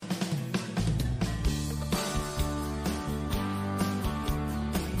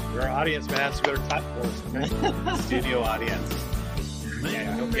our audience, man, so better clap for us. Okay? Studio audience. Yeah,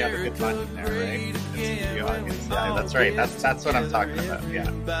 I hope you have a good time in there, right? The studio audience. Yeah, that's right. That's what I'm talking about. Yeah.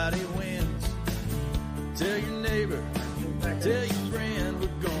 Everybody wins. Tell your neighbor, tell your friend, we're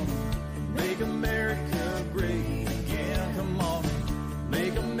gonna make America great again. Come on,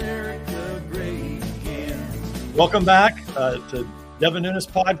 make America great again. Welcome back to Devin Nunes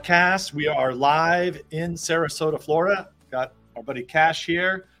podcast. We are live in Sarasota, Florida. Got our buddy Cash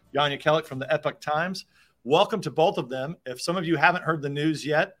here, Jan Jekielek from the Epoch Times. Welcome to both of them. If some of you haven't heard the news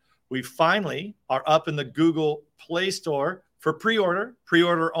yet, we finally are up in the Google Play Store for pre-order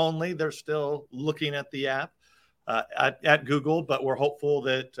only. They're still looking at the app at Google, but we're hopeful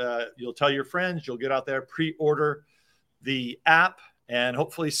that you'll tell your friends, you'll get out there, pre-order the app, and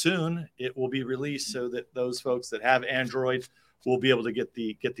hopefully soon it will be released so that those folks that have Android will be able to get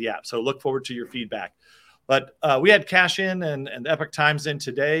the app. So look forward to your feedback. But we had Cash in and Epoch Times in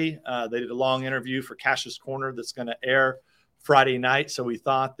today. They did a long interview for Cash's Corner that's going to air Friday night. So we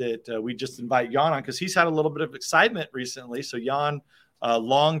thought that we'd just invite Jan on because he's had a little bit of excitement recently. So Jan,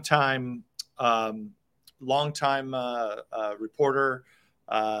 longtime reporter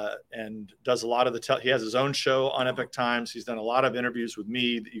and does a lot of he has his own show on Epoch Times. He's done a lot of interviews with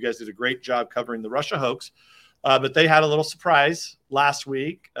me. You guys did a great job covering the Russia hoax. But they had a little surprise last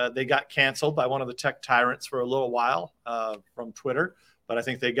week. They got canceled by one of the tech tyrants for a little while from Twitter. But I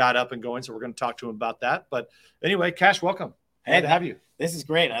think they got up and going, so we're going to talk to them about that. But anyway, Cash, welcome. Glad to have you. This is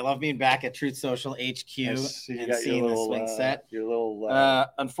great. I love being back at Truth Social HQ and seeing the swing set. Your little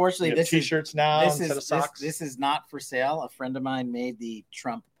unfortunately, this t-shirts is, now this instead is, of socks. This is not for sale. A friend of mine made the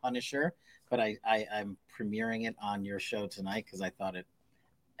Trump Punisher, but I'm premiering it on your show tonight because I thought it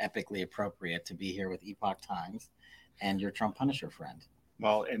epically appropriate to be here with Epoch Times and your Trump Punisher friend.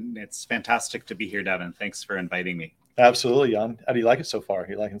 Well, and it's fantastic to be here, Devin. Thanks for inviting me. Absolutely, Jan. How do you like it so far?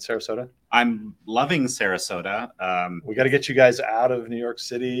 You liking Sarasota? I'm loving Sarasota. We got to get you guys out of New York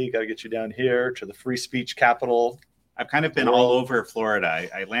City. Got to get you down here to the free speech capital. I've kind of been all over Florida.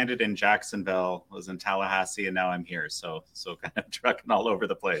 I landed in Jacksonville, was in Tallahassee, and now I'm here. So kind of trucking all over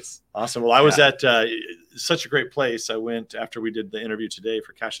the place. Awesome. Well, I was at such a great place. I went after we did the interview today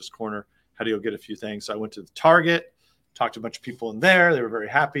for Cash's Corner. Had to go get a few things. So I went to the Target, talked to a bunch of people in there. They were very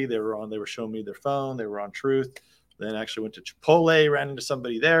happy. They were showing me their phone. They were on Truth. Then actually went to Chipotle, ran into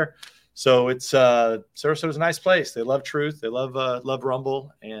somebody there. So it's Sarasota's a nice place. They love Truth. They love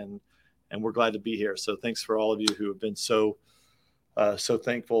Rumble, and we're glad to be here. So thanks for all of you who have been so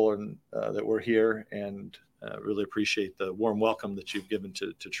thankful and that we're here, and really appreciate the warm welcome that you've given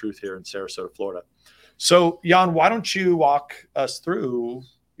to Truth here in Sarasota, Florida. So Jan, why don't you walk us through?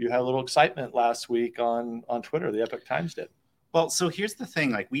 You had a little excitement last week on Twitter. The Epoch Times did. Well, so here's the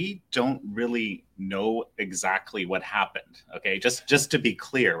thing, like we don't really know exactly what happened. Okay. Just to be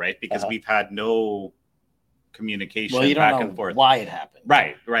clear, right? Because we've had no communication back and forth. Why it happened.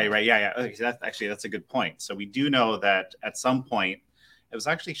 Right. Yeah. Okay, so that's a good point. So we do know that at some point, it was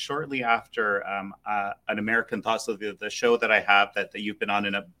actually shortly after an American Thought. So the show that I have that you've been on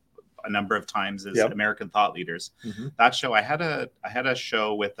in a number of times is American Thought Leaders. Mm-hmm. That show, I had a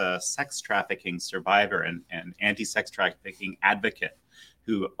show with a sex trafficking survivor and anti-sex trafficking advocate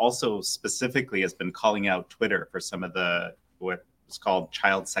who also specifically has been calling out Twitter for some of the what is called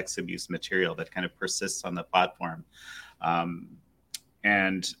child sex abuse material that kind of persists on the platform.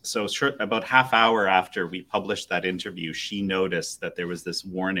 And so about half hour after we published that interview, she noticed that there was this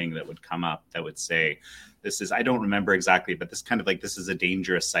warning that would come up that would say, I don't remember exactly, but this kind of like, this is a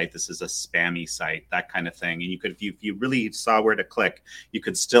dangerous site. This is a spammy site, that kind of thing. And you could, if you really saw where to click, you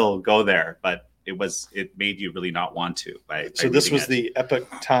could still go there, but it made you really not want to. So this was the Epoch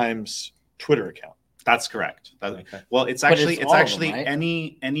Times Twitter account. That's correct. Okay. Well, it's actually them, right?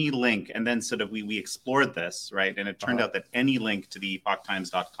 any link, and then sort of we explored this, right? And it turned out that any link to the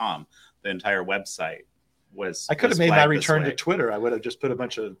epochtimes.com, the entire website was. I could have made my return to Twitter. I would have just put a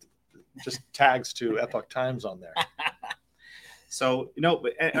bunch of just tags to Epoch Times on there. So,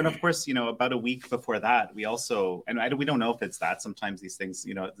 and of course, about a week before that, we also, we don't know if it's that. Sometimes these things,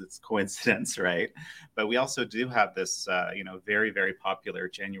 it's coincidence, right? But we also do have this, very, very popular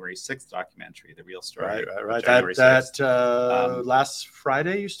January 6th documentary, The Real Story. Right. That last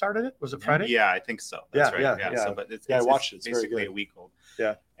Friday you started it? Was it Friday? Yeah, I think so. That's right. Yeah. So, but I watched it. It's basically a week old.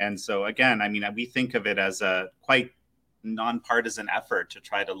 Yeah. And so, again, we think of it as a quite nonpartisan effort to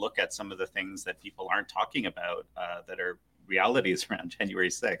try to look at some of the things that people aren't talking about that are realities around January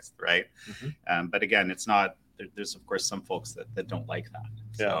 6th, right? Mm-hmm. But again, there's of course some folks that don't like that.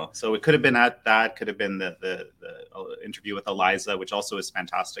 Yeah. So it could have been that, could have been the interview with Eliza, which also is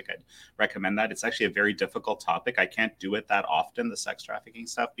fantastic. I'd recommend that. It's actually a very difficult topic. I can't do it that often, the sex trafficking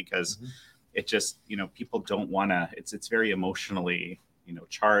stuff, because it just, people don't want to, it's very emotionally,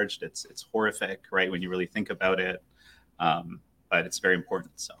 charged. It's horrific, right? When you really think about it. But it's very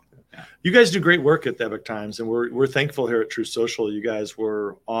important. So, yeah. You guys do great work at the Epoch Times, and we're thankful here at Truth Social. You guys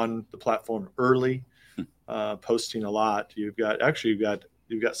were on the platform early, posting a lot. You've got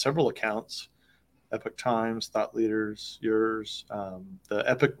several accounts: Epoch Times, Thought Leaders, yours, the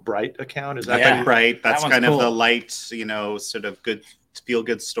Epoch Bright account. Is that Epoch Bright? That's kind cool. of the light, sort of good, feel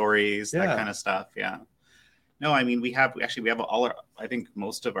good stories, that kind of stuff. Yeah. No, I mean, we have all our, I think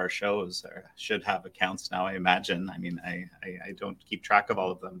most of our shows should have accounts now, I imagine. I mean, I don't keep track of all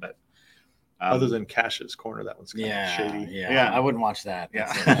of them, but other than Cash's Corner, that one's kind of shady. Yeah, I wouldn't watch that.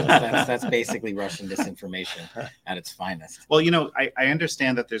 That's basically Russian disinformation at its finest. Well, I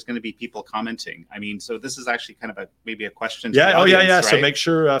understand that there's going to be people commenting. I mean, so this is actually kind of maybe a question. Yeah. To the audience, yeah. Right? So make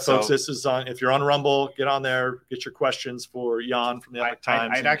sure, folks, this is on. If you're on Rumble, get on there, get your questions for Jan from the Epoch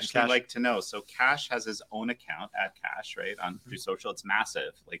Times. I'd actually like to know. So Cash has his own account at Cash, right, on Truth Social. It's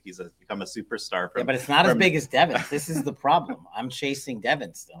massive. Like he's become a superstar. But it's not as big as Devin's. This is the problem. I'm chasing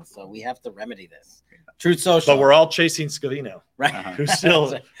Devin still, so we have to remedy this. Truth Social. But we're all chasing Scavino, right? Who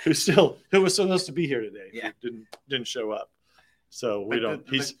was supposed to be here today? Yeah, didn't show up. So we don't.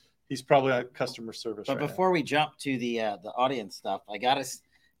 He's probably on customer service. But before we jump to the audience stuff, I gotta,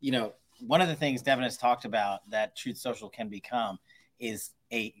 one of the things Devin has talked about that Truth Social can become is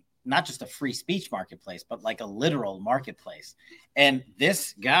not just a free speech marketplace, but like a literal marketplace. And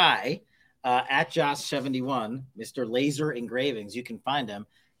this guy at Josh71, Mr. Laser Engravings, you can find him,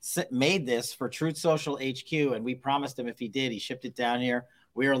 made this for Truth Social HQ, and we promised him if he did, he shipped it down here.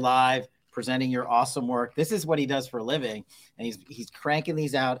 We are live presenting your awesome work. This is what he does for a living, and he's cranking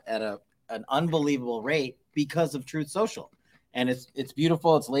these out at an unbelievable rate because of Truth Social. And it's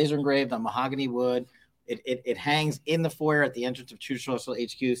beautiful. It's laser engraved on mahogany wood. It hangs in the foyer at the entrance of Truth Social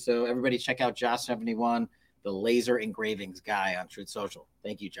HQ. So everybody check out Josh71, the laser engravings guy on Truth Social.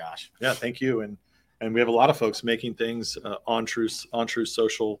 Thank you, Josh. Yeah, thank you. And we have a lot of folks making things on Truth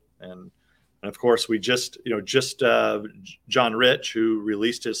Social, and of course we just John Rich, who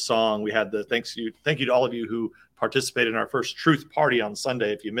released his song. We had thank you to all of you who participated in our first Truth Party on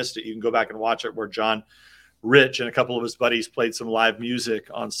Sunday. If you missed it, you can go back and watch it, where John Rich and a couple of his buddies played some live music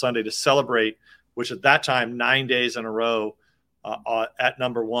on Sunday to celebrate, which at that time 9 days in a row at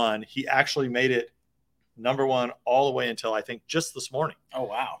number one. He actually made it number one all the way until I think just this morning. Oh,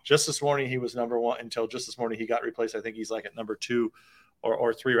 wow. Just this morning he was number one until just this morning he got replaced. I think he's like at number 2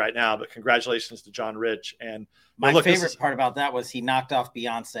 or 3 right now. But congratulations to John Rich. And my favorite part about that was he knocked off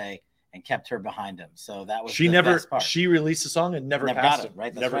Beyonce and kept her behind him. So that was she released the song and never passed him.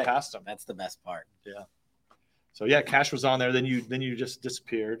 Right? Passed him. That's the best part. Yeah. So yeah, Cash was on there. Then you just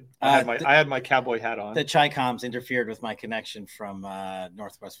disappeared. I had my cowboy hat on. The Chi-Coms interfered with my connection from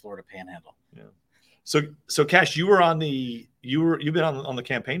Northwest Florida Panhandle. Yeah. So Cash, you've been on the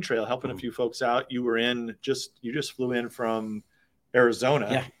campaign trail helping a few folks out. You just flew in from Arizona.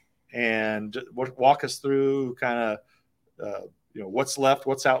 Yeah. And walk us through kind of what's left,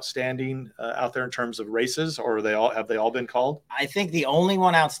 what's outstanding out there in terms of races, or have they all been called? I think the only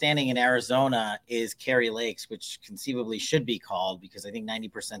one outstanding in Arizona is Carrie Lakes, which conceivably should be called because I think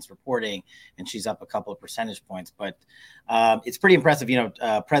 90% is reporting and she's up a couple of percentage points. But it's pretty impressive.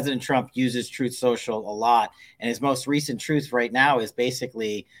 President Trump uses Truth Social a lot, and his most recent truth right now is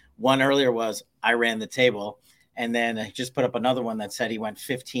basically one earlier was I ran the table, and then he just put up another one that said he went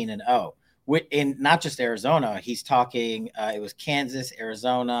 15-0. In not just Arizona, he's talking. It was Kansas,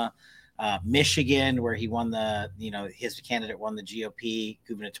 Arizona, Michigan, where he won his candidate won the GOP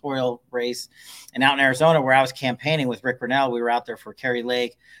gubernatorial race, and out in Arizona, where I was campaigning with Rick Grinnell, we were out there for Kerry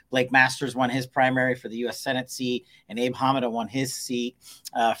Lake. Blake Masters won his primary for the U.S. Senate seat, and Abe Hamida won his seat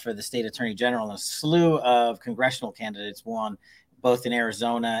for the state attorney general. And a slew of congressional candidates won, both in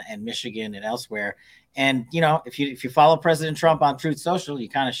Arizona and Michigan and elsewhere. And if you follow President Trump on Truth Social, you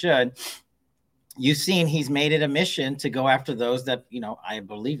kind of should. You've seen he's made it a mission to go after those that, I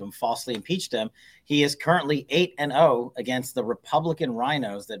believe him, falsely impeached him. He is currently 8-0 against the Republican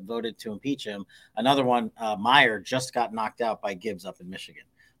rhinos that voted to impeach him. Another one, Meyer, just got knocked out by Gibbs up in Michigan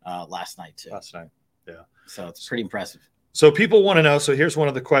last night, too. Yeah. So it's pretty impressive. So people want to know. So here's one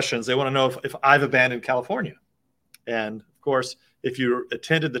of the questions. They want to know if I've abandoned California. And, of course, if you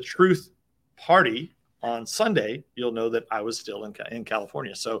attended the Truth Party on Sunday, you'll know that I was still in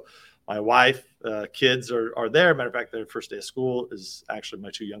California. So my wife, kids are there. Matter of fact, their first day of school is actually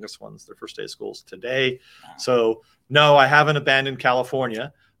my two youngest ones. Their first day of school is today. So no, I haven't abandoned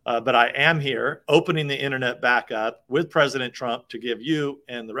California, but I am here opening the internet back up with President Trump to give you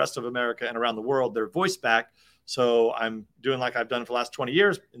and the rest of America and around the world their voice back. So I'm doing like I've done for the last 20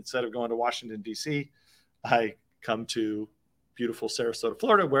 years. Instead of going to Washington, D.C., I come to beautiful Sarasota,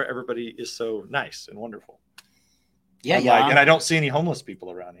 Florida, where everybody is so nice and wonderful. Yeah, and I don't see any homeless people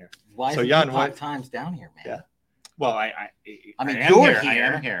around here. Why so is Jan, Epoch Times down here, man? Yeah. Well, I mean, I you're am here. I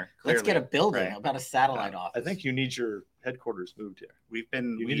am here. Clearly. Let's get a building. Right. About a satellite office. I think you need your headquarters moved here.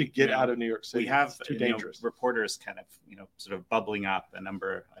 You need to get out of New York City. We have too dangerous. Reporters kind of sort of bubbling up a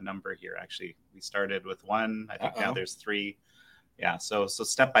number here. Actually, we started with one. I think now there's three. Yeah. So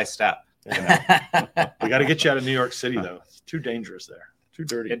step by step. We got to get you out of New York City though. It's too dangerous there. Too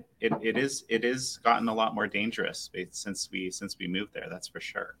dirty. It is gotten a lot more dangerous since we moved there. That's for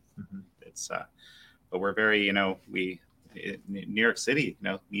sure. Mm-hmm. It's but we're very New York City,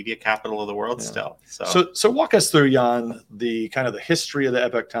 media capital of the world still. So walk us through, Jan, the kind of the history of the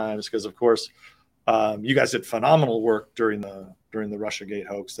Epoch Times, because of course you guys did phenomenal work during the Russiagate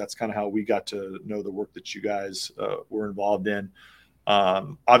hoax. That's kind of how we got to know the work that you guys were involved in.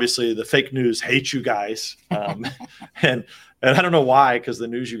 Obviously the fake news hates you guys. And I don't know why, because the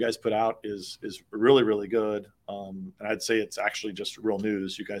news you guys put out is really, really good. And I'd say it's actually just real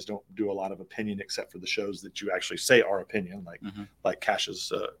news. You guys don't do a lot of opinion except for the shows that you actually say are opinion, like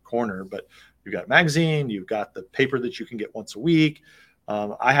Cash's Corner. But you've got magazine, you've got the paper that you can get once a week.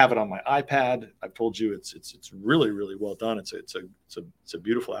 I have it on my iPad. I've told you it's really, really well done. It's a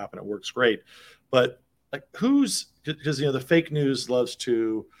beautiful app and it works great. But like because the fake news loves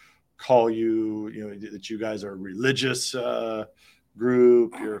to call you that you guys are a religious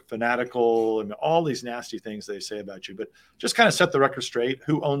group, you're fanatical, and all these nasty things they say about you. But just kind of set the record straight.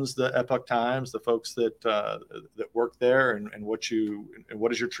 Who owns the Epoch Times? The folks that work there, and what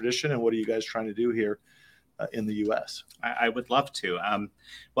is your tradition, and what are you guys trying to do here in the U.S.? I would love to.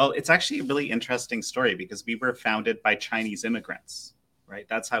 Well, it's actually a really interesting story because we were founded by Chinese immigrants, right?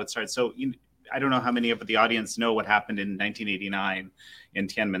 That's how it started. So I don't know how many of the audience know what happened in 1989 in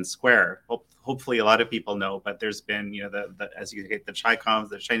Tiananmen Square. Hopefully a lot of people know, but there's been,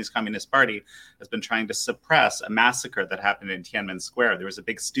 the Chinese Communist Party has been trying to suppress a massacre that happened in Tiananmen Square. There was a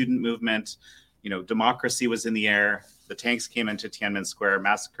big student movement, democracy was in the air. The tanks came into Tiananmen Square,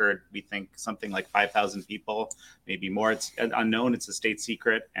 massacred, we think, something like 5,000 people, maybe more. It's unknown. It's a state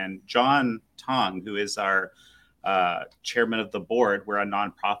secret. And John Tong, who is our chairman of the board, we're a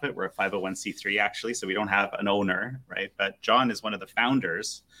nonprofit, we're a 501c3 actually, so we don't have an owner, right? But John is one of the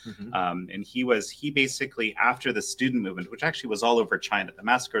founders. And he basically, after the student movement, which actually was all over China, the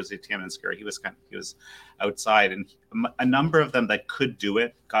massacres at Tiananmen Square, he was outside, and a number of them that could do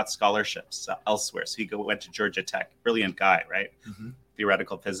it got scholarships elsewhere. So he went to Georgia Tech, brilliant guy, right?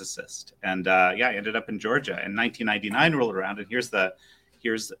 Theoretical physicist, and ended up in Georgia. And 1999 rolled around, and here's the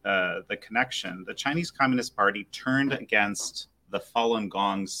connection. The Chinese Communist Party turned against the Falun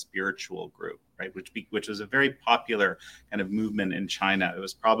Gong spiritual group, right? Which was a very popular kind of movement in China. It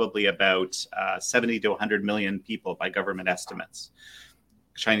was probably about 70 to 100 million people by government estimates.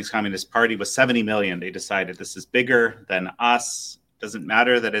 Chinese Communist Party was 70 million. They decided this is bigger than us. Doesn't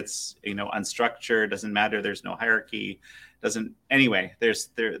matter that it's unstructured. Doesn't matter there's no hierarchy. They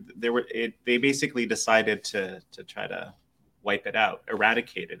basically decided to try to wipe it out,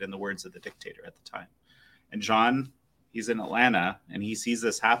 eradicate it, in the words of the dictator at the time. And John, he's in Atlanta, and he sees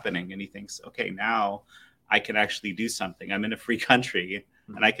this happening, and he thinks, okay, now I can actually do something. I'm in a free country,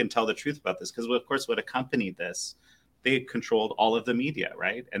 and I can tell the truth about this. Because, of course, what accompanied this, they controlled all of the media,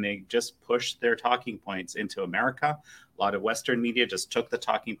 right? And they just pushed their talking points into America. A lot of Western media just took the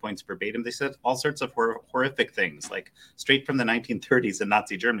talking points verbatim. They said all sorts of horrific things, like straight from the 1930s in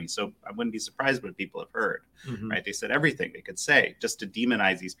Nazi Germany. So I wouldn't be surprised what people have heard, right? They said everything they could say just to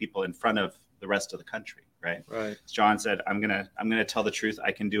demonize these people in front of the rest of the country, right? John said, I'm gonna tell the truth.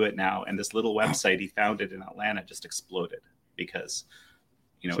 I can do it now. And this little website he founded in Atlanta just exploded because,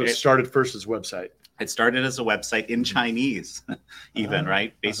 so it started first as a website. It started as a website in Chinese, even,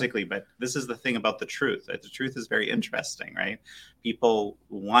 right? Basically, but this is the thing about the truth. The truth is very interesting, right? People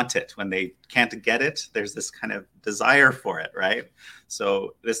want it. When they can't get it, there's this kind of desire for it, right?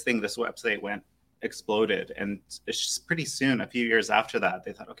 So this website exploded, and it's just pretty soon, a few years after that,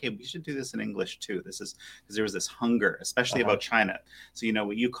 they thought, okay, we should do this in English too. This is because there was this hunger, especially about China. So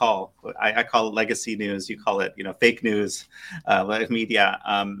what you call, I call it legacy news, you call it fake news, media.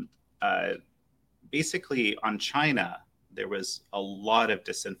 Basically, on China, there was a lot of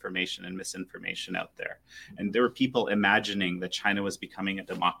disinformation and misinformation out there. And there were people imagining that China was becoming a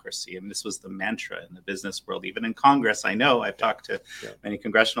democracy. And this was the mantra in the business world, even in Congress. I know I've talked to many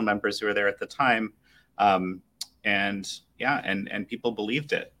congressional members who were there at the time. And people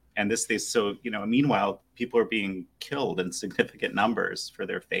believed it. And so, meanwhile, people are being killed in significant numbers for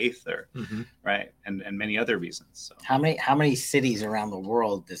their faith right. And many other reasons. So how many cities around the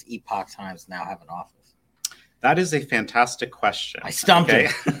world does Epoch Times now have an office? That is a fantastic question. I stumped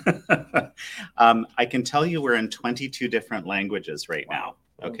it. I can tell you we're in 22 different languages right now.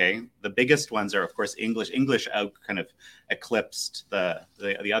 Okay. The biggest ones are, of course, English. English kind of eclipsed the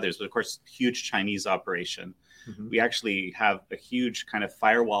others, but of course, huge Chinese operation. Mm-hmm. We actually have a huge kind of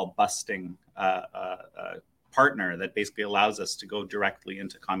firewall busting partner that basically allows us to go directly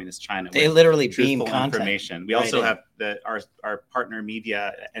into communist China. They literally beam information. We also have our partner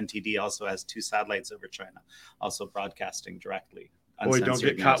media, NTD, also has 2 satellites over China, also broadcasting directly. Boy, don't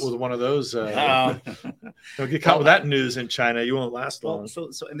get caught with one of those. Don't get caught with that news in China. You won't last long.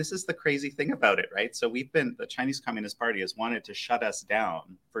 So, and this is the crazy thing about it, right? So the Chinese Communist Party has wanted to shut us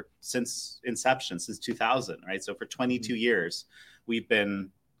down since inception, since 2000, right? So for 22 years, we've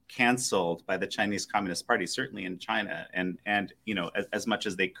been canceled by the Chinese Communist Party, certainly in China, and as much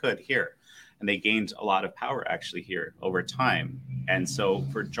as they could here. And they gained a lot of power actually here over time. And so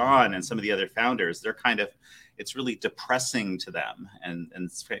for John and some of the other founders, they're it's really depressing to them and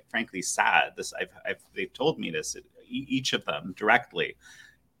frankly sad. They've told me this, each of them directly.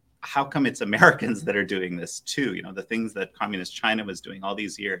 How come it's Americans that are doing this too? The things that communist China was doing all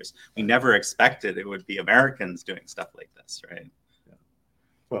these years, we never expected it would be Americans doing stuff like this, right? Yeah.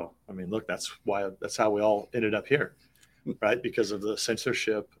 Well, I mean, look, that's how we all ended up here, right? Because of the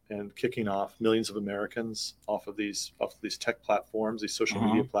censorship and kicking off millions of Americans off of these tech platforms, these social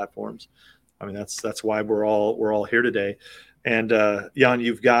media platforms. I mean, that's why we're all here today. And Jan,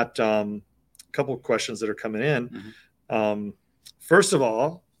 you've got a couple of questions that are coming in. Mm-hmm. First of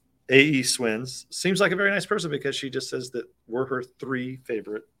all, A.E. Swins seems like a very nice person because she just says that we're her 3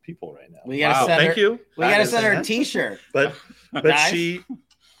 favorite people right now. We gotta thank you. We gotta send her a T-shirt. But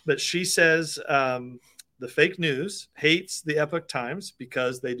she says the fake news hates the Epoch Times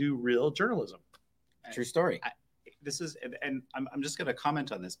because they do real journalism. True story. I'm just going to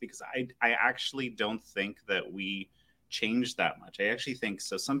comment on this because I actually don't think that we changed that much. I actually think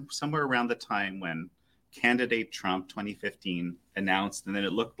so. Somewhere around the time when candidate Trump 2015 announced, and then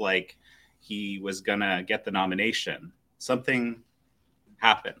it looked like he was going to get the nomination, something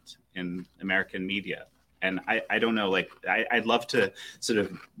happened in American media. And I don't know, I'd love to sort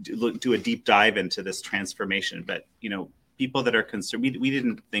of do a deep dive into this transformation, but people that are conservative, we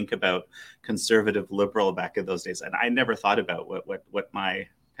didn't think about conservative liberal back in those days. And I never thought about what my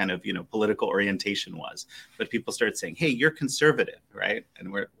kind of, political orientation was. But people started saying, hey, you're conservative, right?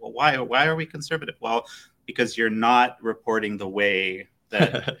 And why are we conservative? Well, because you're not reporting the way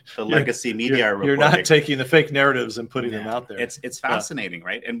that the legacy media are reporting. You're not taking the fake narratives and putting them out there. It's fascinating,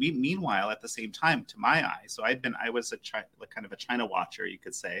 right? And meanwhile, at the same time, to my eye, so I was kind of a China watcher, you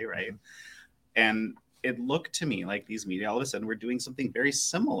could say, right? Mm-hmm. And it looked to me like these media all of a sudden were doing something very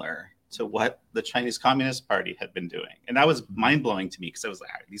similar to what the Chinese Communist Party had been doing. And that was mind-blowing to me because I was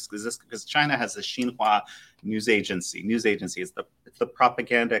like, because China has the Xinhua news agency. It's the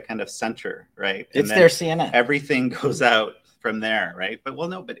propaganda kind of center, right? It's their CNN. Everything goes out from there, right? But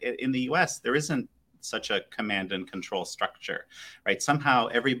in the US, there isn't such a command and control structure, right? Somehow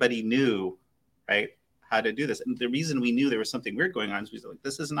everybody knew, right, how to do this. And the reason we knew there was something weird going on is we were like,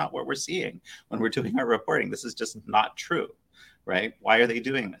 this is not what we're seeing when we're doing our reporting. This is just not true, right? Why are they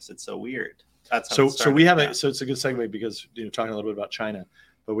doing this? It's so weird. That's how so we have so it's a good segue because talking a little bit about China,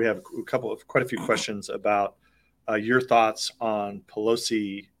 but we have quite a few questions about your thoughts on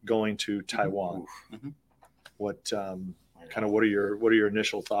Pelosi going to Taiwan. Mm-hmm. What are your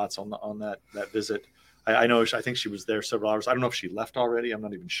initial thoughts on that visit? I know. I think she was there several hours. I don't know if she left already. I'm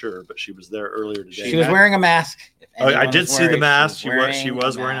not even sure, but she was there earlier today. She was wearing a mask. I did see the mask. She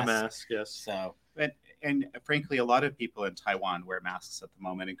was wearing a mask. Yes. So, and frankly, a lot of people in Taiwan wear masks at the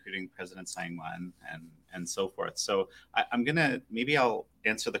moment, including President Tsai Ing-wen and so forth. So I'll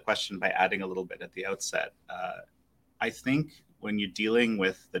answer the question by adding a little bit at the outset. I think when you're dealing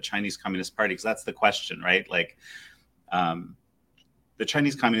with the Chinese Communist Party, because that's the question, right? The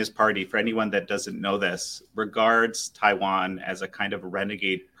Chinese Communist Party, for anyone that doesn't know this, regards Taiwan as a kind of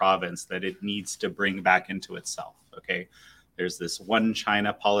renegade province that it needs to bring back into itself. Okay, there's this one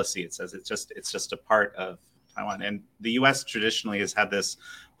China policy. It says it's just a part of Taiwan, and the U.S. traditionally has had this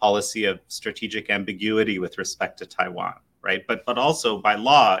policy of strategic ambiguity with respect to Taiwan, right? But also by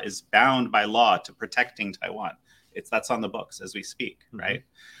law is bound by law to protecting Taiwan. that's on the books as we speak, right?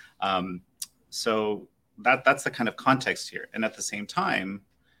 So that's the kind of context here. And at the same time,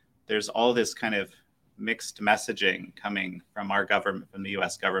 there's all this kind of mixed messaging coming from our government, from the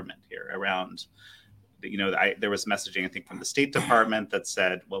U.S. government here around, there was messaging, I think, from the State Department that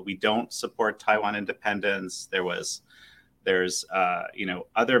said, well, we don't support Taiwan independence. There's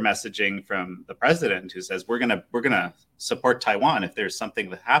other messaging from the president who says we're gonna support Taiwan if there's something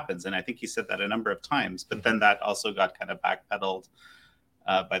that happens. And I think he said that a number of times, but then that also got kind of backpedaled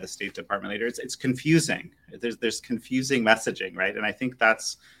by the State Department later. It's confusing. There's confusing messaging, right? And I think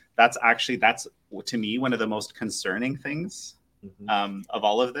that's to me one of the most concerning things of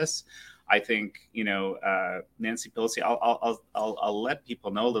all of this. I think Nancy Pelosi. I'll let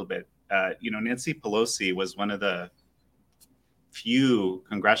people know a little bit. Nancy Pelosi was one of the few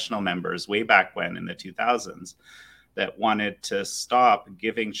congressional members way back when in the 2000s that wanted to stop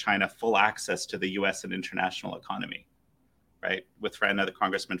giving China full access to the U.S. and international economy. Right, with another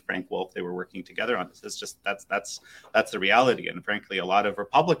Congressman, Frank Wolf, they were working together on this. It's just that's the reality, and frankly, a lot of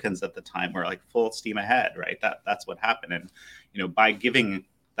Republicans at the time were like full steam ahead. Right, that's what happened, and by giving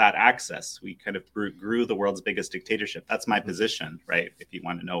that access, we kind of grew the world's biggest dictatorship. That's my position, right? If you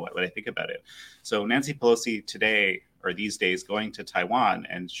want to know what I think about it. So Nancy Pelosi today or these days going to Taiwan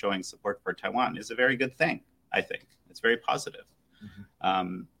and showing support for Taiwan is a very good thing. I think it's very positive.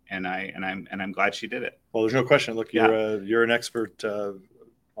 And I'm glad she did it. Well, there's no question. Look, you're an expert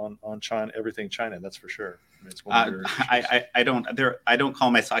on China, everything China. That's for sure. I mean, it's one of your I don't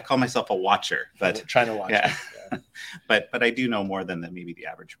call myself. I call myself a watcher, but China watcher. Yeah. but I do know more than maybe the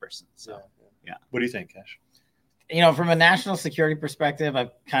average person. So yeah. What do you think, Cash? From a national security perspective,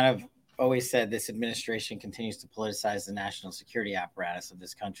 I've kind of always said this administration continues to politicize the national security apparatus of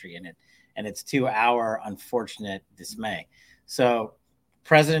this country, and it's to our unfortunate dismay. So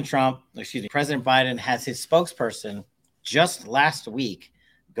President Biden has his spokesperson just last week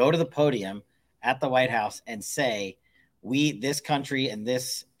go to the podium at the White House and say, this country and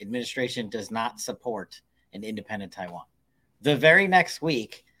this administration does not support an independent Taiwan. The very next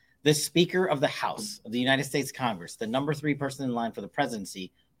week, the Speaker of the House of the United States Congress, the number 3 person in line for the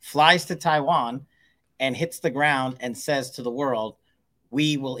presidency, flies to Taiwan and hits the ground and says to the world,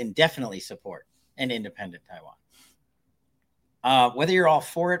 we will indefinitely support an independent Taiwan. Whether you're all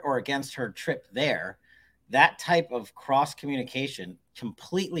for it or against her trip there, that type of cross communication,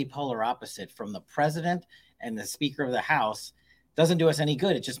 completely polar opposite from the president and the Speaker of the House, doesn't do us any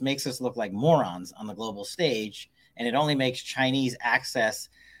good. It just makes us look like morons on the global stage, and it only makes Chinese access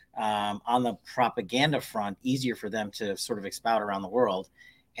on the propaganda front easier for them to sort of expound around the world,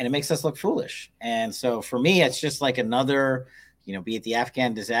 and it makes us look foolish. And so for me, it's just like another, be it the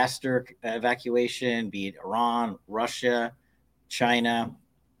Afghan disaster evacuation, be it Iran, Russia, China,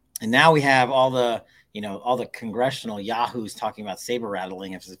 and now we have all the congressional yahoos talking about saber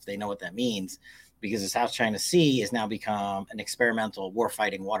rattling if they know what that means, because the South China Sea has now become an experimental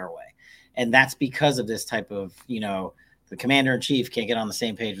warfighting waterway, and that's because of this type of the commander in chief can't get on the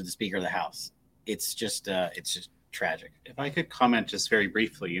same page with the Speaker of the House. It's just tragic. If I could comment just very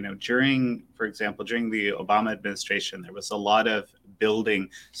briefly, during the Obama administration, there was a lot of building.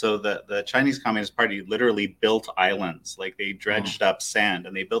 So the Chinese Communist Party literally built islands, like they dredged up sand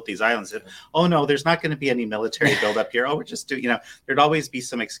and they built these islands. And, oh no, there's not going to be any military buildup here. Oh, we're just doing, there'd always be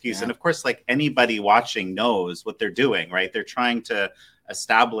some excuse. Yeah. And of course, like anybody watching knows what they're doing, right? They're trying to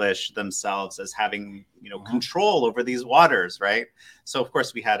establish themselves as having, control over these waters, right? So of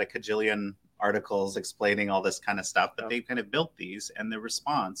course we had a cajillion articles explaining all this kind of stuff, but they kind of built these, and the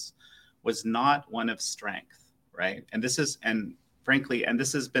response was not one of strength, right? And this has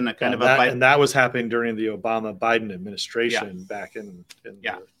been a kind of and that was happening during the Obama-Biden administration back in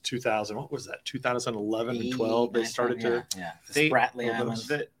 2000. What was that? 2011 and 12. They started to the Spratly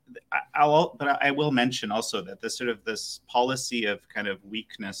Islands. I will mention also that this policy of kind of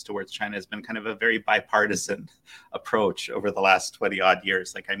weakness towards China has been kind of a very bipartisan approach over the last 20 odd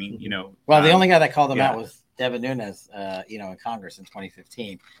years. Like, I mean, well, the only guy that called them out was Devin Nunes, in Congress in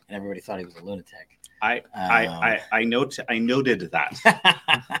 2015, and everybody thought he was a lunatic. I noted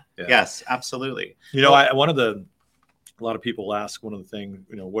that. Yes, absolutely. A lot of people ask one of the things,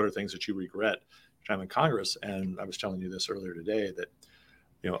 what are things that you regret time in Congress? And I was telling you this earlier today that,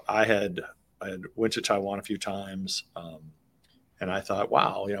 I had went to Taiwan a few times, and I thought,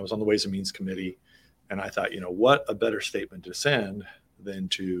 wow, I was on the Ways and Means Committee, and I thought, what a better statement to send than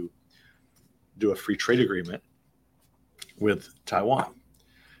to do a free trade agreement with Taiwan.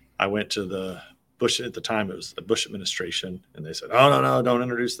 I went to the Bush, at the time it was the Bush administration, and they said, oh, no, don't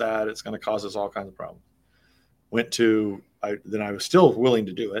introduce that. It's going to cause us all kinds of problems. Then I was still willing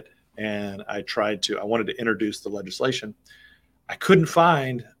to do it. and I wanted to introduce the legislation. I couldn't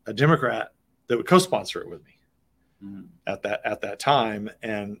find a Democrat that would co-sponsor it with me at that time.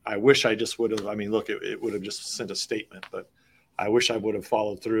 And I wish I just would have, I mean, look, it would have just sent a statement, but I wish I would have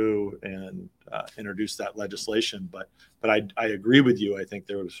followed through and introduced that legislation. But I agree with you. I think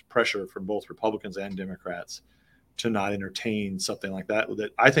there was pressure from both Republicans and Democrats to not entertain something like that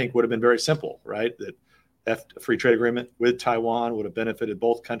I think would have been very simple, right? That a free trade agreement with Taiwan would have benefited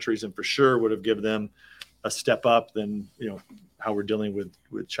both countries and for sure would have given them a step up than, how we're dealing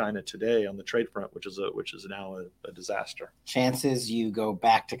with China today on the trade front, which is now a disaster. Chances you go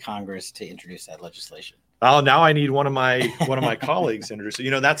back to Congress to introduce that legislation. Oh, now I need one of my colleagues to introduce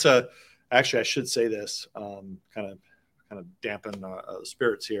it. Actually, I should say this, kind of dampen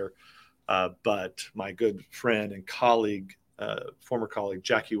spirits here. But my good friend and colleague, former colleague,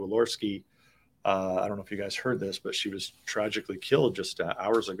 Jackie Walorski, I don't know if you guys heard this, but she was tragically killed just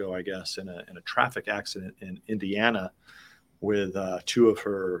hours ago, I guess, in a traffic accident in Indiana with two of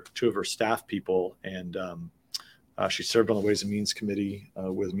her staff people. And she served on the Ways and Means Committee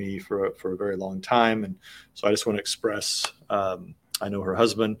with me for a very long time. And so I just want to express, I know her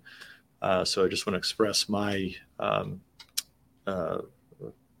husband, so I just want to express my kind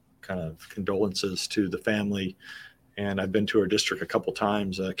of condolences to the family. And I've been to her district a couple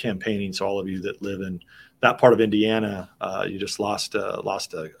times campaigning. So all of you that live in that part of Indiana, you just lost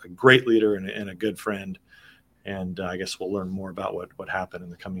a great leader and a good friend. And I guess we'll learn more about what happened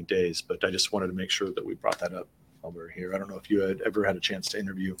in the coming days. But I just wanted to make sure that we brought that up while we were here. I don't know if you had ever had a chance to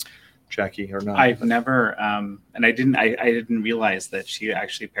interview Jackie or not. I've never, and I didn't realize that she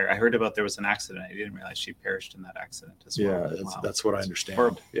actually perished. I heard about there was an accident. I didn't realize she perished in that accident as well. Yeah, that's what I understand.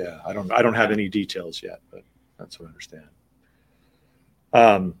 Horrible. Yeah, I don't have any details yet, but that's what I understand.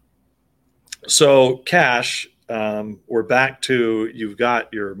 So Cash, we're back to, you've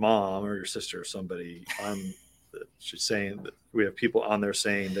got your mom or your sister or somebody on. She's saying that we have people on there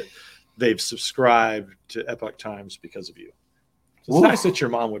saying that they've subscribed to Epoch Times because of you. So it's nice that your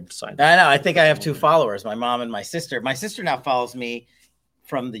mom would sign. I know. I think I have two followers, my mom and my sister. My sister now follows me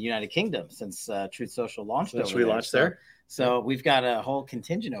from the United Kingdom since Truth Social launched. Since we launched there. So we've got a whole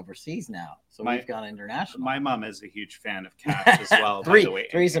contingent overseas now. So we've gone international. My mom is a huge fan of Cash as well. By the way.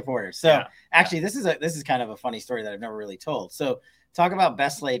 Three supporters. So actually, this is kind of a funny story that I've never really told. So talk about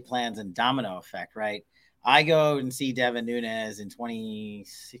best laid plans and domino effect, right? I go and see Devin Nunes in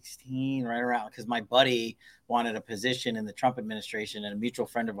 2016, right around, because my buddy wanted a position in the Trump administration, and a mutual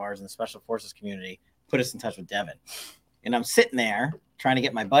friend of ours in the Special Forces community put us in touch with Devin. And I'm sitting there trying to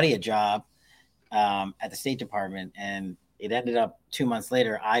get my buddy a job at the State Department, and it ended up 2 months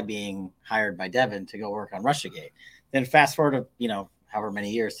later, I being hired by Devin to go work on Russiagate. Then fast forward to, however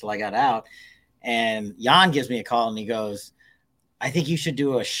many years till I got out, and Jan gives me a call and he goes, I think you should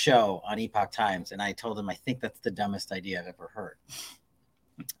do a show on Epoch Times. And I told him, I think that's the dumbest idea I've ever heard.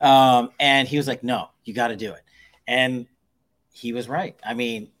 And he was like, no, you got to do it. And he was right. I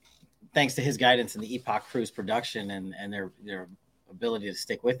mean, thanks to his guidance and the Epoch Crew's production and their ability to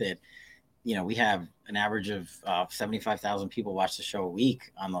stick with it, we have an average of 75,000 people watch the show a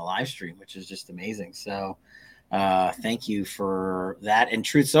week on the live stream, which is just amazing. So thank you for that. And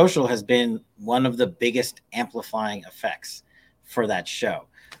Truth Social has been one of the biggest amplifying effects for that show.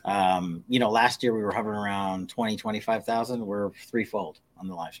 Last year we were hovering around 25,000. We're threefold on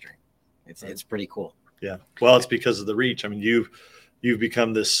the live stream. It's pretty cool. Yeah. Well, it's because of the reach. I mean, you've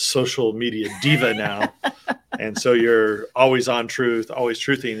become this social media diva now. And so you're always on truth, always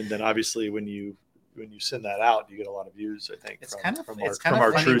truthing. And then obviously when you send that out, you get a lot of views, I think. It's kind of funny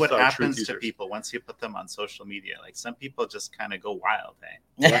what happens to people once you put them on social media. Like some people just kind of go wild,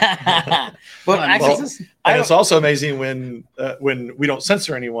 it's also amazing when we don't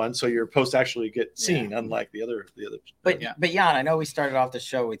censor anyone, so your posts actually get seen, unlike the other. But Jan, I know we started off the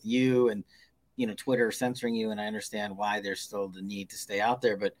show with you and Twitter censoring you, and I understand why there's still the need to stay out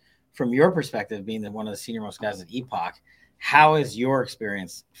there. But from your perspective, being one of the senior most guys at Epoch, how has your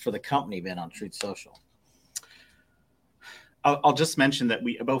experience for the company been on Truth Social? I'll just mention that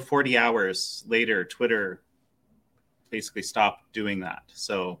about 40 hours later, Twitter basically stopped doing that.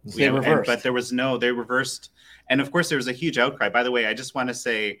 So they reversed. But they reversed. And of course, there was a huge outcry. By the way, I just want to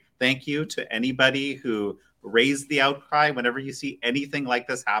say thank you to anybody who raised the outcry. Whenever you see anything like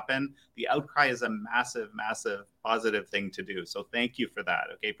this happen, the outcry is a massive, massive positive thing to do. So thank you for that.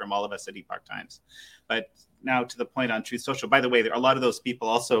 Okay. From all of us at Epoch Times. But now to the point on Truth Social. By the way, a lot of those people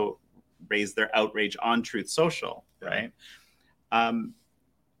also raised their outrage on Truth Social, right?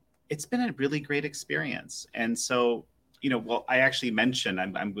 It's been a really great experience. And so well, I actually mentioned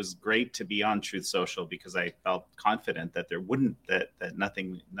I was great to be on Truth Social because I felt confident that there wouldn't that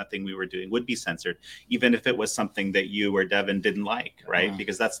nothing we were doing would be censored, even if it was something that you or Devin didn't like, right?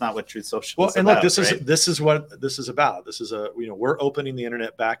 Because that's not what Truth Social is about. Look, this is what this is about. This is we're opening the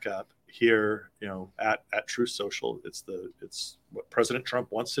internet back up here, at Truth Social. It's what President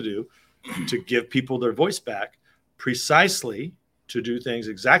Trump wants to do, to give people their voice back, precisely to do things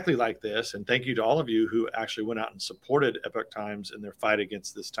exactly like this. And thank you to all of you who actually went out and supported Epoch Times in their fight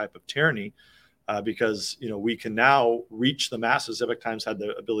against this type of tyranny, because we can now reach the masses. Epoch Times had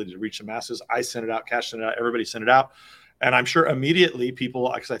the ability to reach the masses. I sent it out, Cash sent it out, everybody sent it out. And I'm sure immediately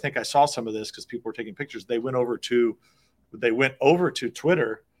people, because I think I saw some of this because people were taking pictures, they went over to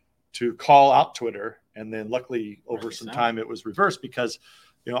Twitter to call out Twitter. And then luckily over some time it was reversed, because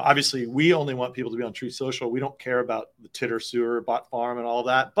obviously we only want people to be on Truth Social. We don't care about the titter sewer bot farm and all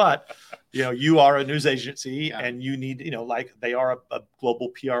that. But, you are a news agency and you need, like they are a global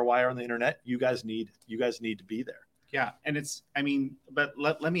PR wire on the internet. You guys need to be there. Yeah. And but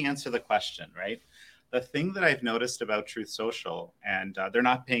let me answer the question, right? The thing that I've noticed about Truth Social, and they're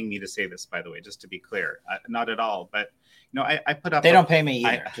not paying me to say this, by the way, just to be clear, not at all. But, I put up. They don't pay me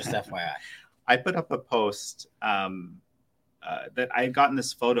either, just FYI. I put up a post that I had gotten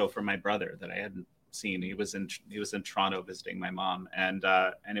this photo from my brother that I hadn't seen. He was in Toronto visiting my mom, and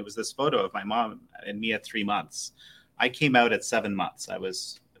it was this photo of my mom and me at 3 months. I came out at 7 months. I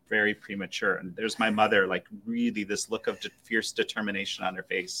was very premature, and there's my mother, like really this look of fierce determination on her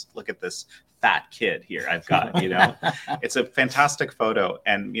face. Look at this fat kid here I've got. It's a fantastic photo,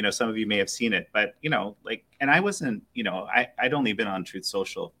 and some of you may have seen it, but and I wasn't, I'd only been on Truth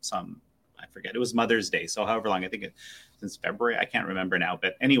Social I forget, it was Mother's Day, so however long, I think since February, I can't remember now,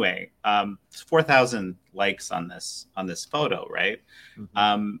 but anyway, 4,000 likes on this photo, right?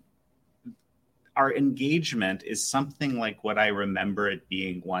 Mm-hmm. Our engagement is something like what I remember it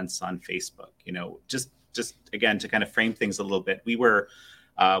being once on Facebook. Just again, to kind of frame things a little bit, we were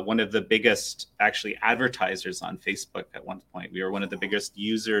one of the biggest actually advertisers on Facebook at one point. We were one of the biggest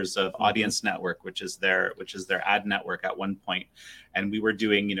users of Audience Network, which is their ad network at one point. And we were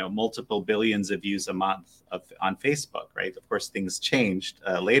doing, multiple billions of views a month on Facebook, right? Of course, things changed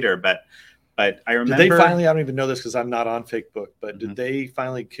later, but I remember. Did they finally, I don't even know this because I'm not on Facebook, but did they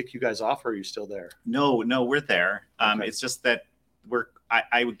finally kick you guys off, or are you still there? No, we're there. Okay. It's just that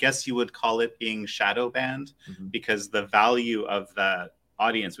I would guess you would call it being shadow banned, because the value of the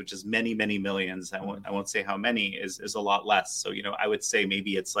audience, which is many, many millions, I won't say how many, is a lot less. So, I would say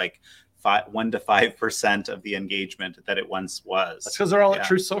maybe it's like 1 to 5% of the engagement that it once was. That's because they're all at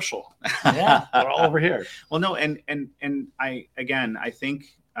Truth Social. Yeah, they're all over here. Well, no, and I think,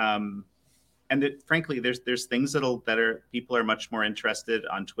 frankly, there's things that people are much more interested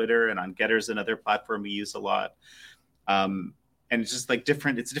on Twitter, and on Getter's another platform we use a lot. And it's just like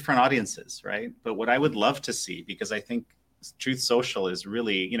different audiences, right? But what I would love to see, because I think Truth Social is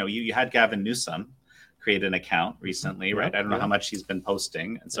really, you had Gavin Newsom create an account recently, right? I don't know how much he's been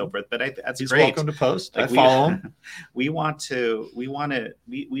posting and so forth, but that's he's great. Welcome to post. Like I follow him. We want to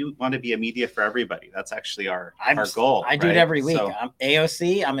be a media for everybody. That's actually our goal. I do it every week. So, I'm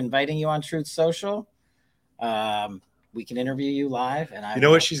AOC. I'm inviting you on Truth Social. We can interview you live, and you know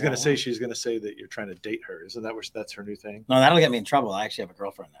what she's going to say? She's going to say that you're trying to date her. Isn't that that's her new thing? No, that'll get me in trouble. I actually have a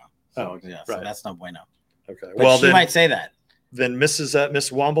girlfriend now. So, right. So that's no bueno. Okay. But she might say that. Then Miss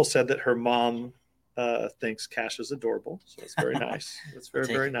Womble said that her mom thinks Cash is adorable. So it's very nice. It's very,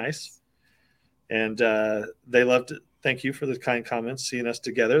 very nice. And they loved it. Thank you for the kind comments, seeing us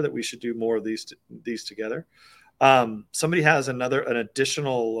together, that we should do more of these together. Somebody has an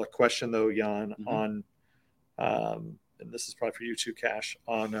additional question, though, Jan, on, and this is probably for you too, Cash,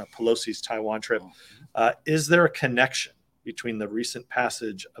 on Pelosi's Taiwan trip. Is there a connection between the recent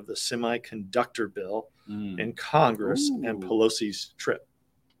passage of the semiconductor bill in Congress and Pelosi's trip?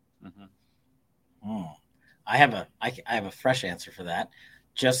 I have a fresh answer for that.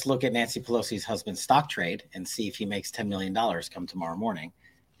 Just look at Nancy Pelosi's husband's stock trade and see if he makes $10 million come tomorrow morning,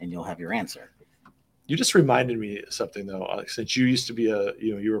 and you'll have your answer. You just reminded me of something, though, since you used to be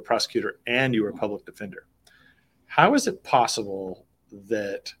you were a prosecutor and you were a public defender. How is it possible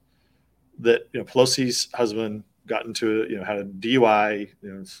that Pelosi's husband got into had a DUI?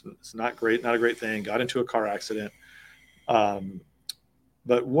 It's not great, not a great thing. Got into a car accident.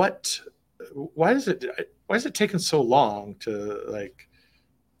 But why is it taking so long to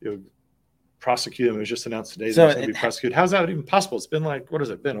prosecute him? It was just announced today that he's going to be prosecuted. How's that even possible? It's been what has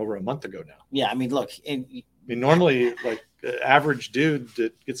it been, over a month ago now? Yeah, I mean, look. Normally, the average dude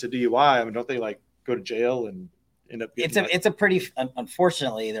that gets a DUI, don't they go to jail and end up getting it's a pretty,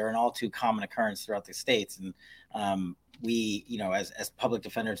 unfortunately, they're an all too common occurrence throughout the states. And we, as public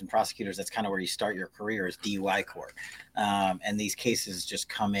defenders and prosecutors, that's kind of where you start your career, is DUI court. And these cases just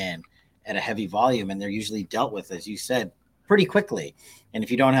come in at a heavy volume, and they're usually dealt with, as you said, pretty quickly. And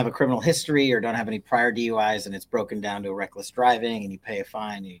if you don't have a criminal history or don't have any prior DUIs, and it's broken down to a reckless driving, and you pay a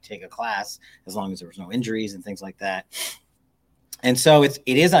fine and you take a class, as long as there was no injuries and things like that. And so it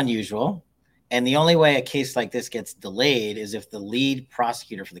is unusual. And the only way a case like this gets delayed is if the lead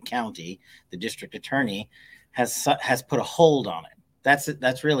prosecutor for the county, the district attorney, has put a hold on it.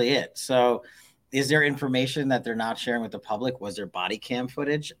 That's really it. So is there information that they're not sharing with the public? Was there body cam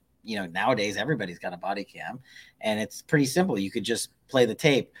footage? Nowadays everybody's got a body cam, and it's pretty simple. You could just play the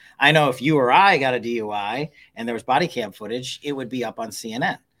tape. I know if you or I got a DUI and there was body cam footage, it would be up on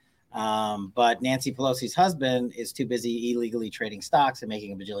CNN. But Nancy Pelosi's husband is too busy illegally trading stocks and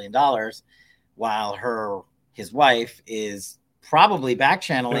making $1 bajillion, while his wife is probably back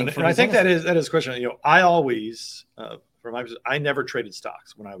channeling. And I think that is a question. I always, I never traded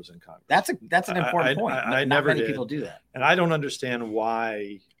stocks when I was in Congress. That's an important point. I not never many did. people do that, and I don't understand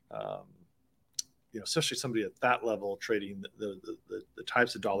why. Especially somebody at that level trading the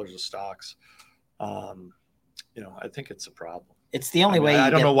types of dollars of stocks. I think it's a problem. It's the only way. I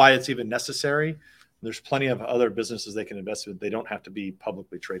don't know why it's even necessary. There's plenty of other businesses they can invest in. They don't have to be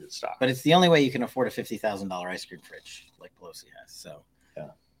publicly traded stocks. But it's the only way you can afford a $50,000 ice cream fridge like Pelosi has. So,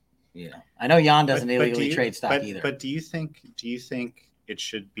 I know Jan doesn't illegally trade stock either. But do you think there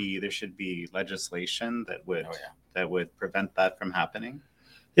should be legislation that would prevent that from happening?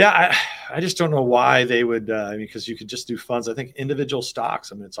 Yeah, I just don't know why they would. Because you could just do funds. I think individual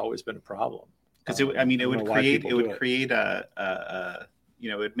stocks. It's always been a problem. Because it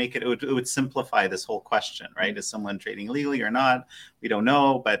would simplify this whole question, right? Is someone trading illegally or not? We don't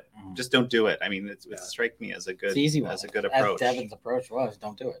know, but just don't do it. It would strike me as a good approach. As Devin's approach was,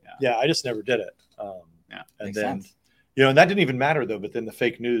 don't do it. Yeah, I just never did it. Makes sense. And that didn't even matter though. But then the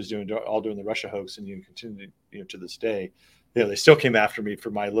fake news during the Russia hoax, and you continue, to this day, they still came after me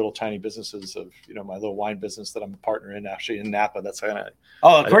for my little tiny businesses of, my little wine business that I'm a partner in, actually in Napa. That's kind of.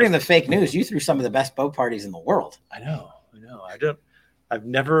 Oh, according to the fake news, you threw some of the best boat parties in the world. I know. I've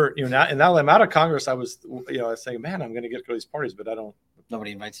never, now that I'm out of Congress, I was saying, man, I'm going to get to go to these parties, but I don't.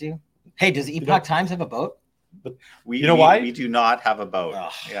 Nobody invites you. Hey, does Epoch Times have a boat? But why? We do not have a boat. Oh.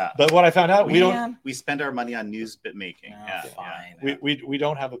 Yeah. But what I found out, we spend our money on news bit making. Fine. We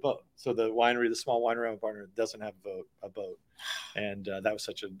don't have a boat. So the small winery I'm a partner doesn't have a boat. And that was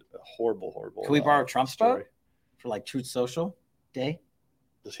such a horrible. Can we borrow Trump's boat for Truth Social Day?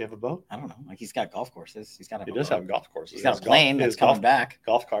 Does he have a boat? I don't know. He's got golf courses. He does have golf courses. He's got a plane that's coming back.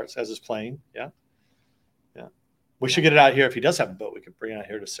 Golf carts, has his plane. Yeah. We should get it out here. If he does have a boat, we could bring it out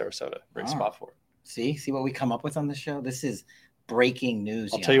here to Sarasota. Great spot for it. See what we come up with on this show? This is breaking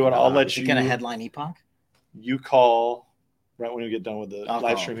news. I'll tell you what, I'll let you. You're going to headline Epoch? You call right when we get done with the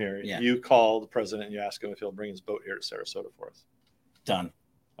live stream here. Yeah. You call the president and you ask him if he'll bring his boat here to Sarasota for us. Done.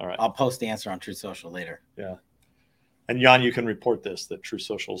 All right. I'll post the answer on Truth Social later. Yeah. And Jan, you can report this, that True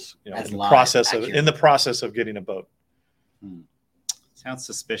Social's in the process of getting a boat. Sounds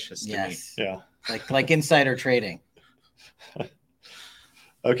suspicious to me. Yeah. Like insider trading.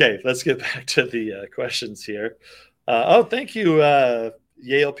 Okay, let's get back to the questions here. Thank you,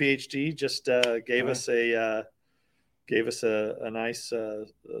 Yale PhD. Just gave us a nice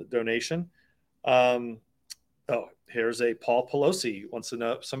donation. Here's a Paul Pelosi wants to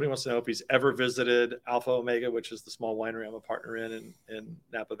know. Somebody wants to know if he's ever visited Alpha Omega, which is the small winery I'm a partner in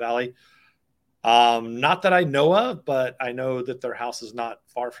Napa Valley. Not that I know of, but I know that their house is not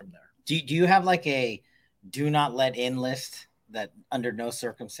far from there. Do you have a do not let in list that under no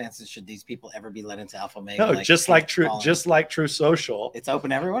circumstances should these people ever be let into Alpha Omega? No, just like True Social. It's open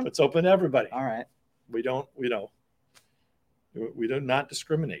to everyone? It's open to everybody. All right. We do not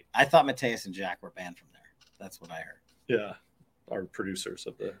discriminate. I thought Mateus and Jack were banned from there. That's what I heard. Yeah. Our producers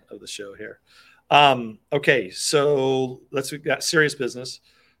of the show here. Okay, so we got serious business.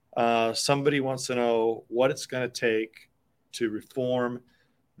 Somebody wants to know what it's going to take to reform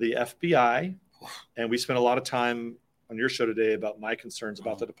the FBI. And we spent a lot of time on your show today about my concerns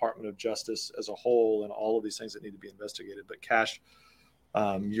about the Department of Justice as a whole and all of these things that need to be investigated. But Cash,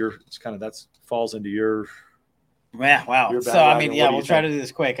 that falls into your. Yeah, wow. So, we'll try to do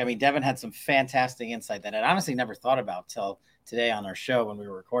this quick. Devin had some fantastic insight that I honestly never thought about till today on our show when we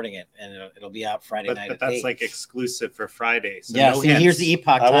were recording it, and it'll be out Friday night. But that's exclusive for Friday. So here's the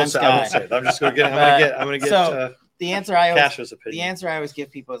Epoch Times guy. I won't say it. I'm just going to get. I'm going to get. So the answer I always give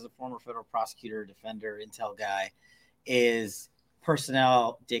people as a former federal prosecutor, defender, intel guy, is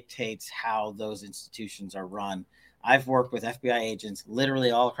personnel dictates how those institutions are run. I've worked with FBI agents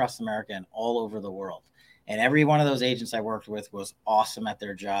literally all across America and all over the world. And every one of those agents I worked with was awesome at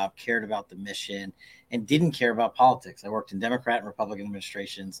their job, cared about the mission, and didn't care about politics. I worked in Democrat and Republican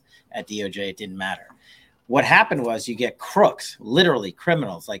administrations at DOJ. It didn't matter. What happened was you get crooks, literally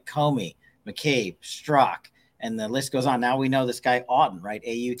criminals like Comey, McCabe, Strzok, and the list goes on. Now we know this guy Auten, right?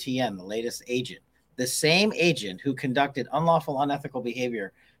 AUTN, the latest agent. The same agent who conducted unlawful, unethical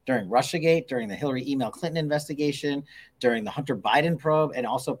behavior during Russiagate, during the Hillary email Clinton investigation, during the Hunter Biden probe, and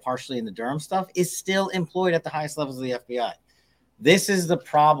also partially in the Durham stuff, is still employed at the highest levels of the FBI. This is the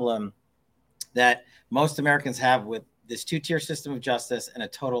problem that most Americans have with this two-tier system of justice and a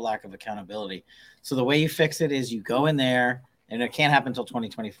total lack of accountability. So the way you fix it is you go in there, and it can't happen until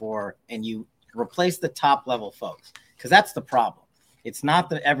 2024, and you replace the top-level folks, because that's the problem. It's not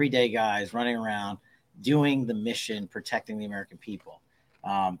the everyday guys running around doing the mission, protecting the American people.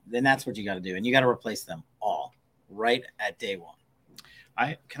 Then that's what you got to do. And you got to replace them all right at day one.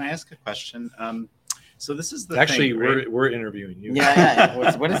 Can I ask a question? So this is the actually thing, right? we're interviewing you. Yeah.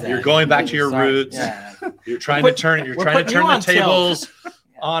 What is that? You're going back to your roots. Yeah. You're trying to turn the tables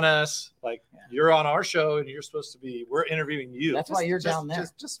on us. Like you're on our show and you're supposed to be. We're interviewing you. That's why you're down there.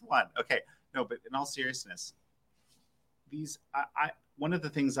 Just one. Okay. No, but in all seriousness, one of the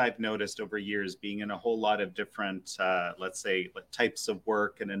things I've noticed over years, being in a whole lot of different, let's say, types of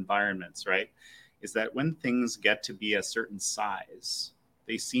work and environments, right, is that when things get to be a certain size,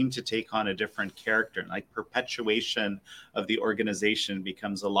 they seem to take on a different character. Like perpetuation of the organization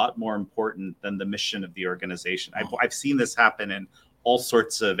becomes a lot more important than the mission of the organization. I've seen this happen in all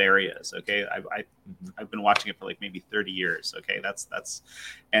sorts of areas. Okay, I've been watching it for like maybe 30 years. Okay, that's,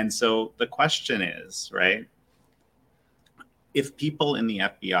 and so the question is, right, if people in the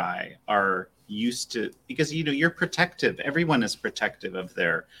FBI are used to, because, you're protective, everyone is protective of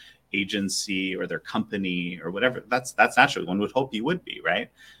their agency or their company or whatever. That's natural. One would hope you would be, right?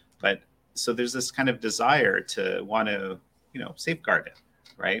 But so there's this kind of desire to want to, safeguard it,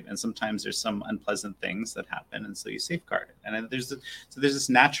 right? And sometimes there's some unpleasant things that happen, and so you safeguard it. And there's this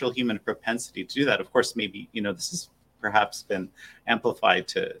natural human propensity to do that. Of course, maybe, this has perhaps been amplified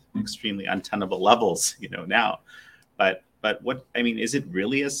to extremely untenable levels, now. But what, is it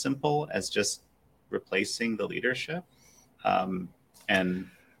really as simple as just replacing the leadership? And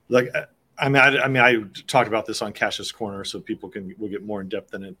like, I talked about this on Cash's Corner, so people will get more in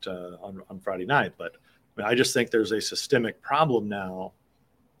depth in it on Friday night. But I just think there's a systemic problem now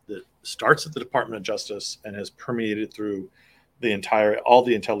that starts at the Department of Justice and has permeated through all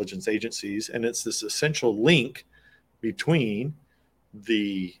the intelligence agencies, and it's this essential link between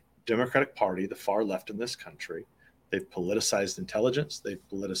the Democratic Party, the far left in this country. They've politicized intelligence. They've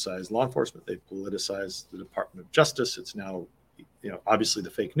politicized law enforcement. They've politicized the Department of Justice. It's now, obviously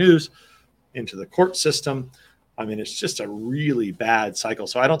the fake news into the court system. It's just a really bad cycle.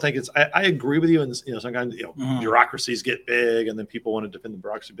 So I don't think I agree with you. And, sometimes, bureaucracies get big and then people want to defend the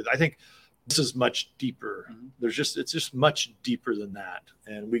bureaucracy. But I think this is much deeper. It's just much deeper than that.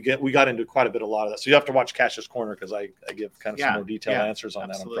 And we got into quite a lot of that. So you have to watch Cash's Corner because I give kind of some more detailed answers on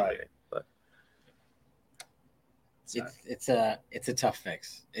that on Friday. But it's a tough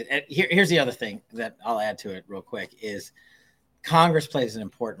fix. Here's the other thing that I'll add to it real quick is Congress plays an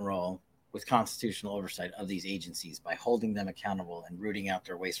important role with constitutional oversight of these agencies by holding them accountable and rooting out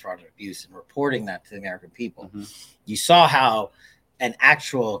their waste, fraud, and abuse and reporting that to the American people. You saw how an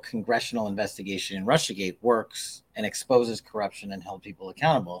actual congressional investigation in Russiagate works and exposes corruption and held people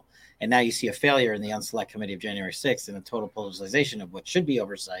accountable. And now you see a failure in the Unselect Committee of January 6th and a total politicization of what should be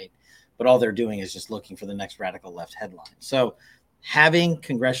oversight. But all they're doing is just looking for the next radical left headline. So having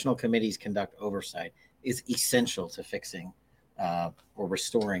congressional committees conduct oversight is essential to fixing or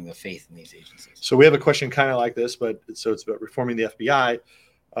restoring the faith in these agencies. So we have a question kind of like this, it's about reforming the FBI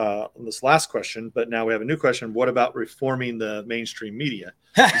on this last question. But now we have a new question. What about reforming the mainstream media?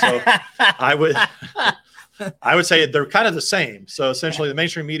 So I would say they're kind of the same. So essentially the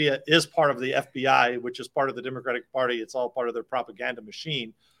mainstream media is part of the FBI, which is part of the Democratic Party. It's all part of their propaganda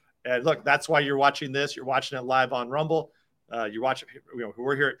machine. And look, that's why you're watching this. You're watching it live on Rumble.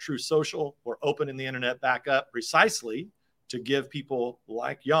 We're here at True Social. We're opening the internet back up precisely to give people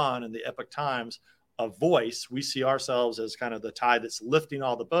like Jan and the Epoch Times a voice. We see ourselves as kind of the tide that's lifting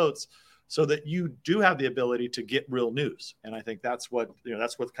all the boats so that you do have the ability to get real news. And I think that's what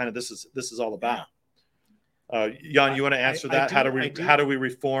kind of this is all about. Jan, you want to answer that? How do we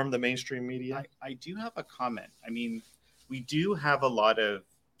reform the mainstream media? I do have a comment. We do have a lot of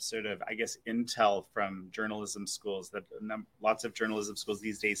sort of, intel from journalism schools that lots of journalism schools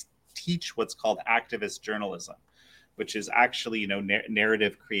these days teach what's called activist journalism, which is actually,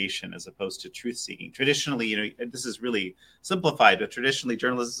 narrative creation as opposed to truth seeking. Traditionally, this is really simplified, but traditionally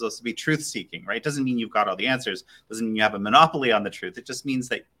journalism is supposed to be truth seeking, right? Doesn't mean you've got all the answers. Doesn't mean you have a monopoly on the truth. It just means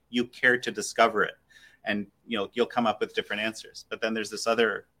that you care to discover it. And you'll come up with different answers. But then there's this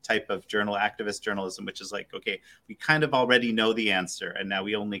other type of activist journalism, which is like, okay, we kind of already know the answer, and now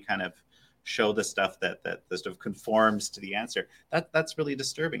we only kind of show the stuff that sort of conforms to the answer. That's really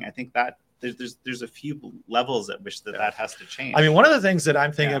disturbing. I think that there's a few levels at which that has to change. I mean, one of the things that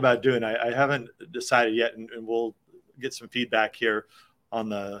I'm thinking about doing, I haven't decided yet, and we'll get some feedback here on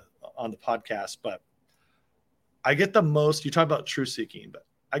the podcast, but I get the most. You talk about truth seeking, but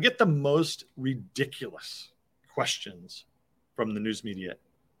I get the most ridiculous questions from the news media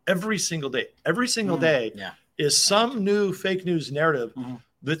every single day. Every single day is some new fake news narrative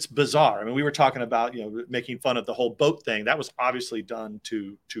that's bizarre. I mean, we were talking about, making fun of the whole boat thing. That was obviously done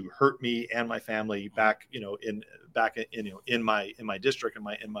to hurt me and my family back in my district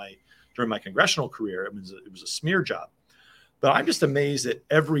during my congressional career. It was a smear job. But I'm just amazed that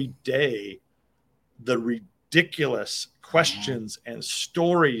every day the ridiculous questions and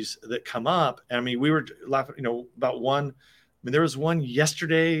stories that come up. I mean, we were laughing, about one. I mean, there was one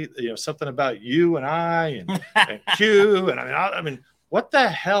yesterday, something about you and I and Q. And I mean, what the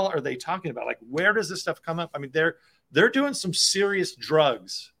hell are they talking about? Like, where does this stuff come up? I mean, they're doing some serious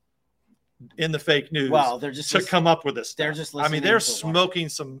drugs in the fake news. Well, they're just to come up with this stuff. They're just listening. I mean, they're smoking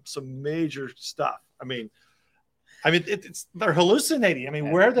some major stuff. I mean, they're hallucinating. I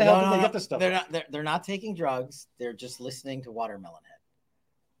mean, where the hell did they get this stuff? They're not taking drugs. They're just listening to Watermelon Head,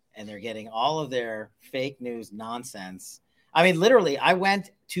 and they're getting all of their fake news nonsense. I mean, literally, I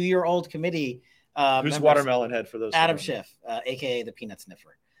went to your old committee. Who's Watermelon Head for those? Adam Schiff, aka the Peanut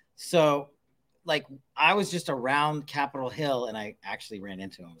Sniffer. So, like, I was just around Capitol Hill, and I actually ran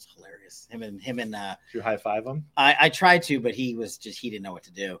into him. It was hilarious. Him and. Did you high five him? I tried to, but he didn't know what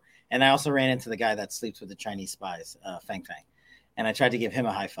to do. And I also ran into the guy that sleeps with the Chinese spies, Fang Fang. And I tried to give him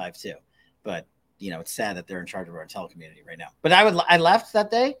a high five too. But, it's sad that they're in charge of our telecommunity right now. But I left that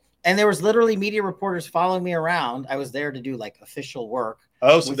day, and there was literally media reporters following me around. I was there to do like official work.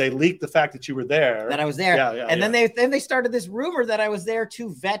 Oh, so they leaked the fact that you were there. That I was there. And then they started this rumor that I was there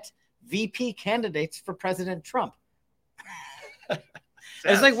to vet VP candidates for President Trump.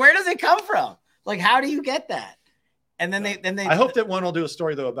 It's like, where does it come from? Like, how do you get that? And then they. I hope that one will do a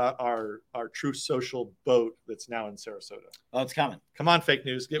story though about our Truth Social boat that's now in Sarasota. Oh, it's coming. Come on, fake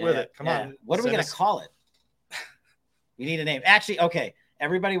news, get with it. Come on. What are we gonna call it? We need a name. Actually, okay.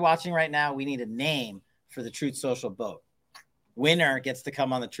 Everybody watching right now, we need a name for the Truth Social boat. Winner gets to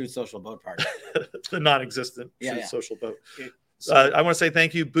come on the Truth Social boat party. The non-existent Truth Social boat. So, I want to say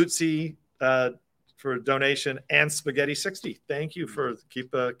thank you, Bootsy, for a donation, and Spaghetti 60. Thank you for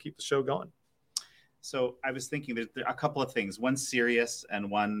keep the show going. So I was thinking there's a couple of things, one serious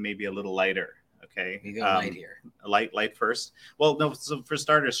and one maybe a little lighter. Okay. You go light here. Light first. Well, no. So for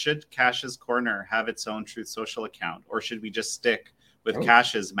starters, should Cash's Corner have its own Truth Social account, or should we just stick with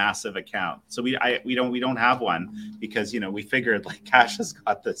Cash's massive account? So we don't have one because we figured like Cash has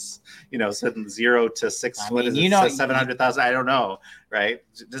got this 0 to 6. What is it? 700,000. I don't know. Right?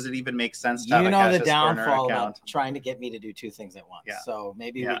 Does it even make sense to have a Cash's the downfall Corner account? Of trying to get me to do two things at once. Yeah. So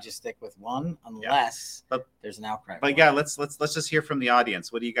maybe we just stick with one, unless there's an outcry. But yeah, let's just hear from the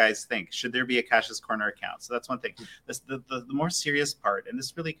audience. What do you guys think? Should there be a Cash's Corner account? So that's one thing. The more serious part, and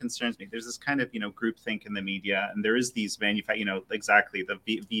this really concerns me. There's this kind of groupthink in the media, and there is these exactly the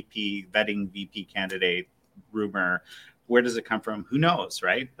VP vetting VP candidate rumor. Where does it come from? Who knows,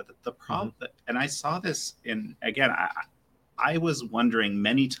 right? But the problem, and I saw this I was wondering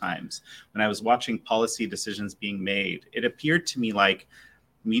many times when I was watching policy decisions being made, it appeared to me like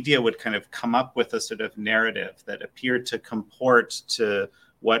media would kind of come up with a sort of narrative that appeared to comport to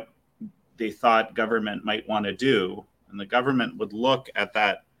what they thought government might want to do. And the government would look at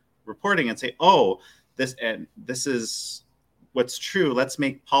that reporting and say, oh, this is what's true. Let's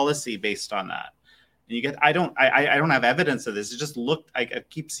make policy based on that. And I don't have evidence of this. It just looked, I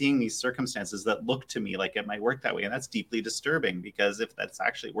keep seeing these circumstances that look to me like it might work that way. And that's deeply disturbing, because if that's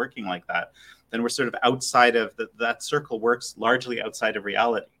actually working like that, then we're sort of outside of that circle works largely outside of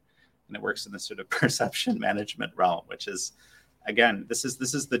reality. And it works in this sort of perception management realm, which is, again, this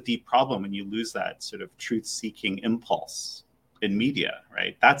is the deep problem when you lose that sort of truth-seeking impulse in media,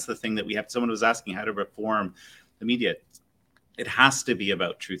 right? That's the thing that we have. Someone was asking how to reform the media. It has to be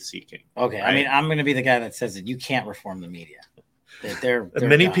about truth seeking. Okay. Right? I mean, I'm going to be the guy that says that you can't reform the media. They're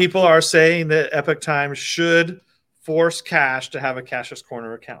Many people are saying that Epoch Times should force Cash to have a Cash's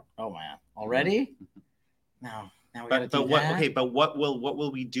Corner account. Oh man, already? No. Now we got to do what? that. Okay, but what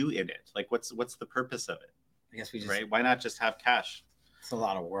will we do in it? Like, what's the purpose of it? I guess we just right? Why not just have cash? It's a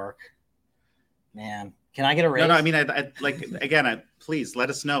lot of work, man. Can I get a raise? No. I mean, I like again. Please let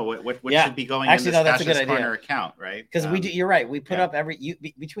us know what Yeah. should be going Actually, in this no, that's a good Cash's idea. Corner account, right? Because we do. You're right. We put yeah. up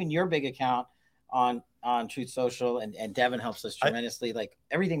between your big account on Truth Social and Devin helps us tremendously. Like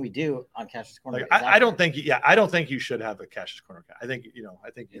everything we do on Cash's Corner. Like, I don't think you should have a Cash's Corner account. I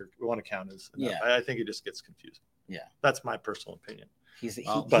think your one account is enough. Yeah. I think it just gets confusing. Yeah, that's my personal opinion. He's the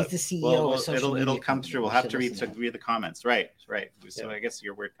CEO. of social it'll media come company. through. We'll We have should to read listen the comments. Right. So Yeah. I guess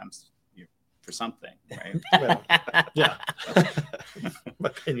your word comes for something, right? Well, yeah, my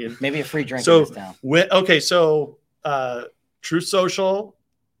opinion. Maybe a free drink So in this town. so Truth Social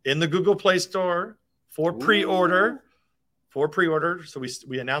in the Google Play Store for pre-order. So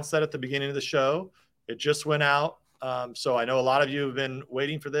we announced that at the beginning of the show. It just went out. So I know a lot of you have been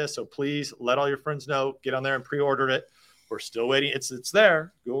waiting for this. So please let all your friends know. Get on there and pre-order it. We're still waiting. It's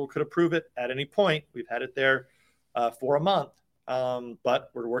there. Google could approve it at any point. We've had it there for a month, but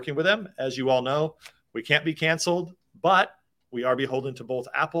we're working with them. As you all know, we can't be canceled, but we are beholden to both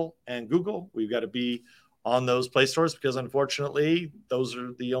Apple and Google. We've got to be on those Play Stores because unfortunately those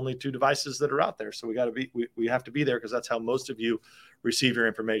are the only two devices that are out there. So we have to be there because that's how most of you receive your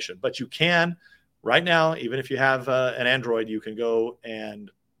information. But you can right now, even if you have an Android, you can go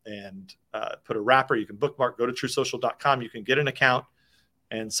and put a wrapper. You can bookmark, go to truthsocial.com. You can get an account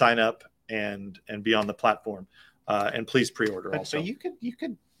and sign up and be on the platform. And please pre-order also. So you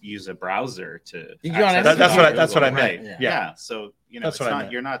could use a browser to. That's what I meant. Right? Yeah. So that's what I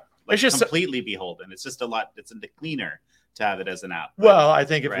meant. You're not like it's just completely beholden. It's just a lot. It's the cleaner to have it as an app. Well, I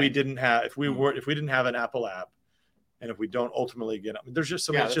think if right? we didn't have an Apple app, and if we don't ultimately get them, there's just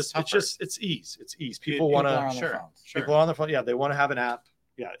it's ease. It's ease. People want to sure. People on the phone. Yeah, they want to have an app.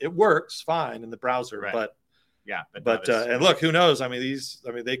 Yeah, it works fine in the browser, right. but but and look, who knows? I mean,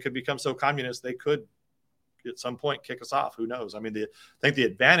 they could become so communist they could at some point kick us off. Who knows? I mean, I think the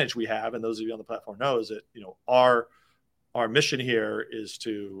advantage we have, and those of you on the platform know, is that our mission here is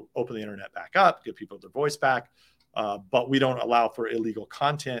to open the internet back up, give people their voice back, but we don't allow for illegal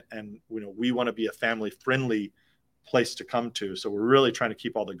content, and we want to be a family-friendly place to come to. So we're really trying to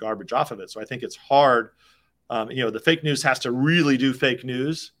keep all the garbage off of it. So I think it's hard. The fake news has to really do fake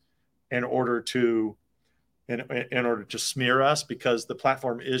news in order to smear us, because the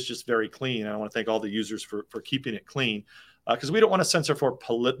platform is just very clean. And I want to thank all the users for keeping it clean, because we don't want to censor for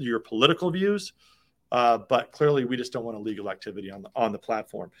your political views, but clearly we just don't want illegal activity on the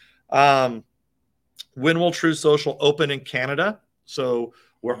platform. When will Truth Social open in Canada? So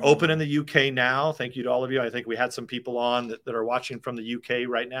we're open in the UK now. Thank you to all of you. I think we had some people on that are watching from the UK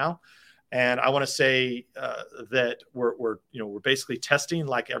right now. And I want to say that we're basically testing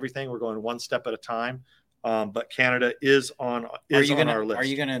like everything. We're going one step at a time. But Canada is on our list. Are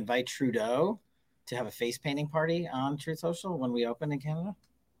you going to invite Trudeau to have a face painting party on Truth Social when we open in Canada?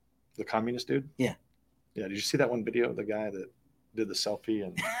 The communist dude? Yeah. Yeah. Did you see that one video of the guy that did the selfie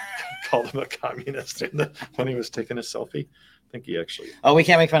and called him a communist when he was taking a selfie? I think he actually. Oh, we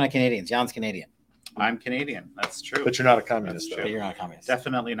can't make fun of Canadians. Jan's Canadian. I'm Canadian. That's true. But you're not a communist. But you're not a communist.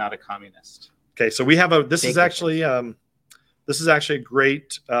 Definitely not a communist. Okay, so we have this is actually a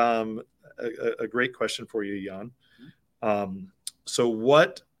great a great question for you, Jan. So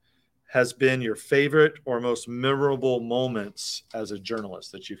what has been your favorite or most memorable moments as a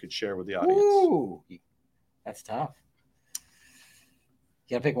journalist that you could share with the audience? Ooh, that's tough.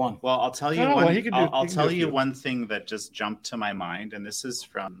 You gotta pick one. Well, I'll tell you I'll tell you one thing that just jumped to my mind, and this is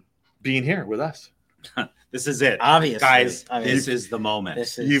from being here with us. This is it. Obviously. Guys, this is the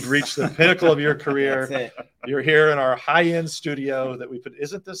moment. You've reached the pinnacle of your career. That's it. You're here in our high-end studio that we put.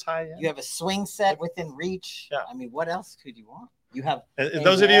 Isn't this high-end? You have a swing set within reach. Yeah. I mean, what else could you want? You have. And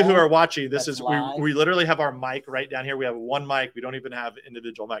those of you who are watching, this is live. we literally have our mic right down here. We have one mic. We don't even have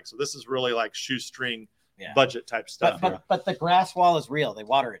individual mics. So this is really like shoestring budget type stuff. But the grass wall is real. They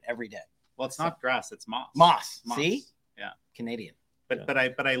water it every day. Well, it's not grass. It's moss. Moss. See? Yeah. Canadian. But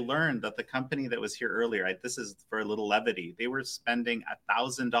I learned that the company that was here earlier, this is for a little levity, they were spending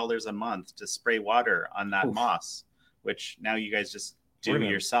 $1,000 a month to spray water on that moss, which now you guys just do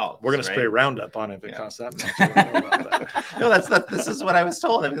yourselves. We're going to spray Roundup on it if it costs that much. No, this is what I was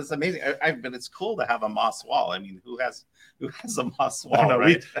told. I mean, it's amazing. But it's cool to have a moss wall. I mean, who has a moss wall? No,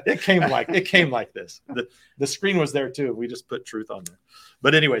 right? it came like this. The screen was there too. We just put truth on there.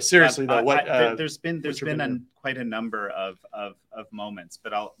 But anyway, seriously though, there's been quite a number of moments.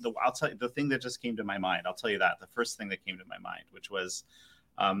 But I'll tell you the thing that just came to my mind. I'll tell you that the first thing that came to my mind, which was,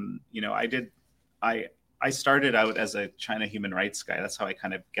 I started out as a China human rights guy. That's how I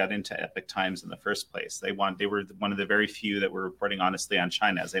kind of got into Epoch Times in the first place. They were one of the very few that were reporting honestly on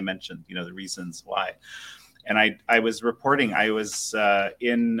China, as I mentioned. The reasons why. And I was reporting, I was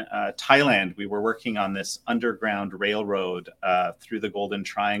in Thailand. We were working on this underground railroad through the Golden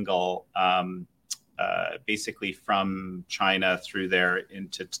Triangle, basically from China through there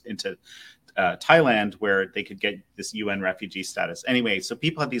into Thailand, where they could get this UN refugee status. Anyway, so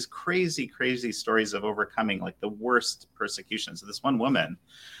people had these crazy, crazy stories of overcoming like the worst persecution. So this one woman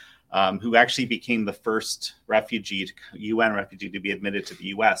who actually became the first UN refugee to be admitted to the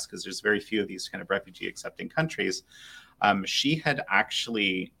US, because there's very few of these kind of refugee accepting countries. She had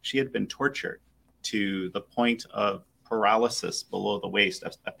been tortured to the point of paralysis below the waist,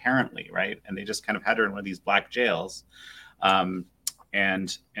 apparently, right? And they just kind of had her in one of these black jails.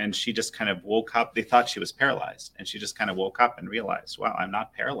 And she just kind of woke up. They thought she was paralyzed, and she just kind of woke up and realized, wow, I'm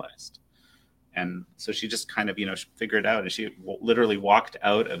not paralyzed. And so she just kind of, figured out, and she literally walked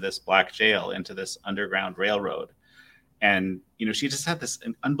out of this black jail into this underground railroad. And, she just had this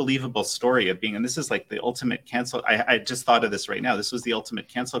unbelievable story of being, and this is like the ultimate cancel. I just thought of this right now. This was the ultimate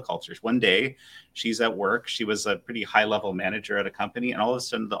cancel culture. One day she's at work. She was a pretty high level manager at a company. And all of a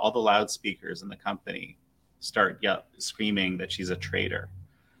sudden, all the loudspeakers in the company start screaming that she's a traitor,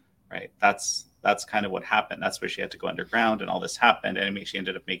 right? That's kind of what happened. That's where she had to go underground, and all this happened. And she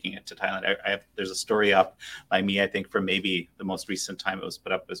ended up making it to Thailand. There's a story up by me, I think, from maybe the most recent time it was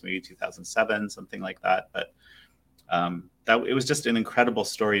put up was maybe 2007, something like that. But it was just an incredible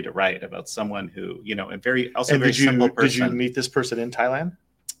story to write about someone who, a very simple person. Did you meet this person in Thailand?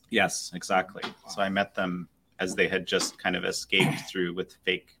 Yes, exactly. Wow. So I met them as they had just kind of escaped through with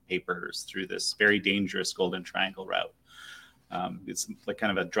fake papers through this very dangerous Golden Triangle route. It's like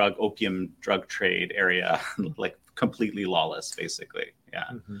kind of a opium drug trade area, like completely lawless, basically. Yeah.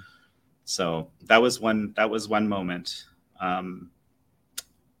 Mm-hmm. So that was one moment.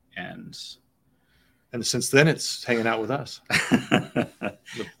 And since then it's hanging out with us.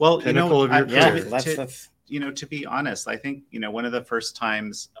 Well, of your career. To be honest, I think, one of the first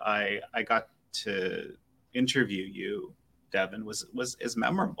times I got to interview you, Devin, was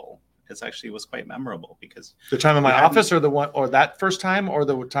memorable. It actually was quite memorable because the time in my office, or that first time, or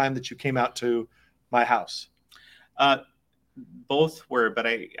the time that you came out to my house. Both were, but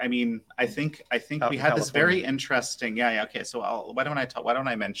I think we had this very interesting. Yeah. Okay. So why don't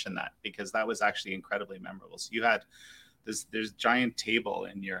I mention that, because that was actually incredibly memorable. So you had there's giant table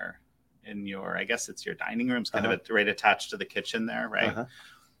in your I guess it's your dining room. It's kind of right attached to the kitchen there, right?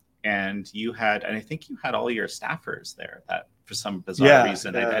 And I think you had all your staffers there that for some bizarre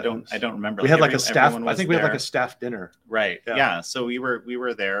reason. I don't remember. We had like a staff. I think we had like a staff dinner. Right. Yeah. So we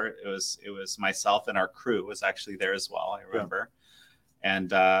were there. It was myself, and our crew was actually there as well. I remember.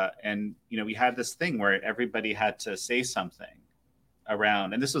 Yeah. And we had this thing where everybody had to say something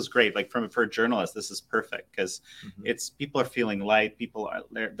around, and this was great. Like for a journalist, this is perfect because people are feeling light.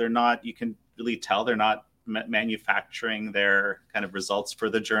 They're not. You can really tell they're not manufacturing their kind of results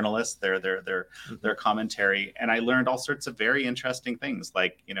for the journalists, their commentary. And I learned all sorts of very interesting things,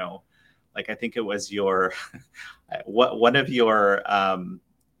 like I think it was your one of your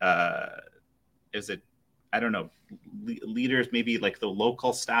is it, I don't know, leaders, maybe like the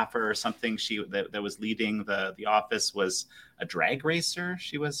local staffer or something, that was leading the office was a drag racer.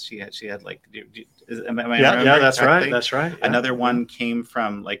 She had like, that's right. Yeah. Another one came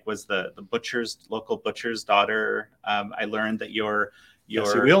from was the local butcher's daughter. I learned that we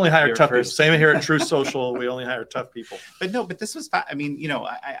only hire tough people. Same here at Truth Social. We only hire tough people. But this was,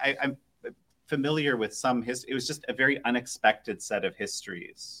 I'm familiar with some history. It was just a very unexpected set of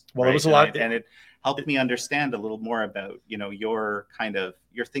histories. Well, it was a lot, and it helped me understand a little more about your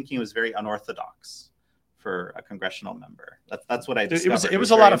thinking was very unorthodox for a congressional member. That's what I discovered. It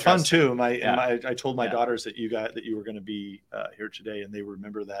was a lot of fun too. I told my daughters that you were going to be here today, and they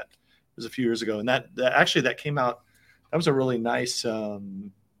remember that it was a few years ago. And that came out. That was a really nice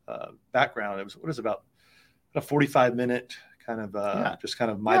background. It was about a 45-minute kind of just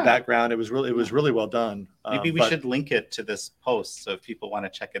kind of my background. It was really well done. Maybe we should link it to this post so if people want to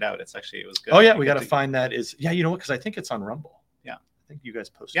check it out. It was good. Oh yeah, we got to find that. You know what? Because I think it's on Rumble. Yeah, I think you guys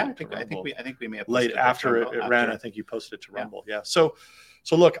posted. Yeah, I think we may have late after it ran. I think you posted it to Rumble. Yeah. So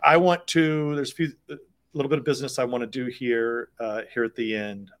look, I want to. There's a little bit of business I want to do here at the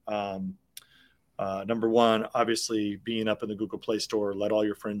end. Number one, obviously being up in the Google Play Store, let all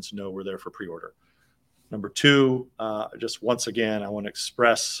your friends know we're there for pre-order. Number two, just once again, I want to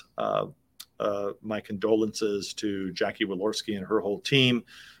express my condolences to Jackie Walorski and her whole team,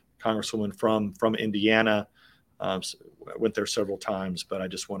 Congresswoman from Indiana. I went there several times, but I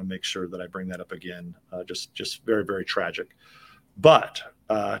just want to make sure that I bring that up again. Just very, very tragic. But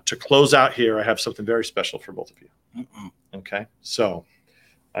to close out here, I have something very special for both of you. Okay, so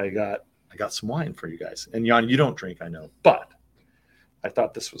I got I got some wine for you guys. And Jan, you don't drink, I know, but I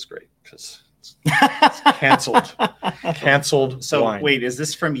thought this was great because it's canceled So wine. wait, is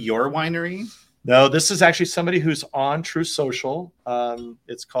this from your winery? No, this is actually somebody who's on True Social.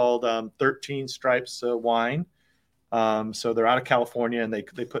 It's called 13 Stripes Wine. So they're out of California, and they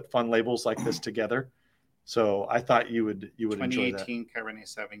put fun labels like this together. So I thought you would enjoy that. 2018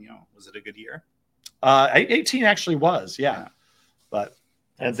 Cabernet Sauvignon. Was it a good year? 18 actually was, yeah. But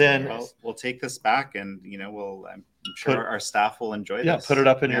and then we'll take this back, and I'm sure our staff will enjoy this. Yeah, put it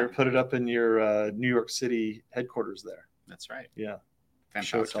up in your New York City headquarters there. That's right. Yeah,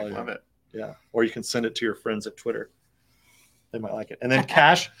 fantastic. Love it. Yeah, or you can send it to your friends at Twitter. They might like it. And then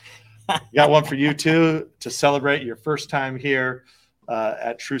Cash, got one for you too to celebrate your first time here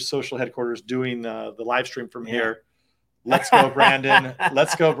at True Social headquarters doing the live stream from here. Let's go, Brandon.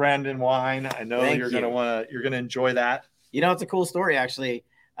 Let's go, Brandon Wine. I know you're gonna enjoy that. It's a cool story actually.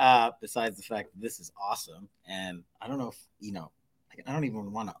 Besides the fact that this is awesome, and I don't know if I don't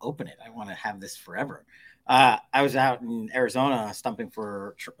even want to open it. I want to have this forever. I was out in Arizona stumping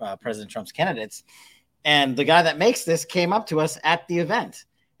for President Trump's candidates, and the guy that makes this came up to us at the event,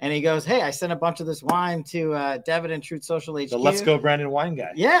 and he goes, "Hey, I sent a bunch of this wine to Devin and Truth Social HQ." The Let's Go Brandon Wine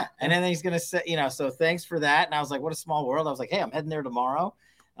guy. Yeah, and then he's gonna say, so thanks for that. And I was like, "What a small world." I was like, "Hey, I'm heading there tomorrow."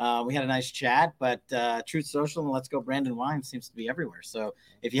 We had a nice chat, but Truth Social and Let's Go Brandon Wine seems to be everywhere. So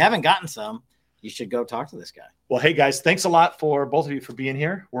if you haven't gotten some, you should go talk to this guy. Well, hey guys, thanks a lot for both of you for being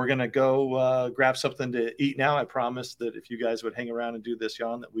here. We're going to go grab something to eat now. I promised that if you guys would hang around and do this,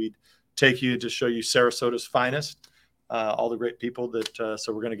 Jan, that we'd take you to show you Sarasota's finest, all the great people that,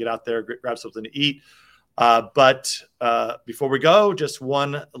 so we're going to get out there, grab something to eat. But before we go, just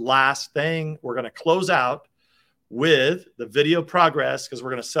one last thing. We're going to close out with the video progress because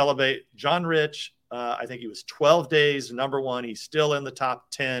we're going to celebrate John Rich. I think he was 12 days #1. He's still in the top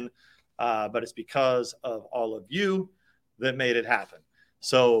 10. But it's because of all of you that made it happen.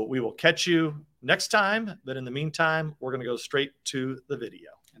 So we will catch you next time. But in the meantime, we're going to go straight to the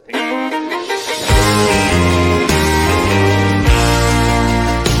video.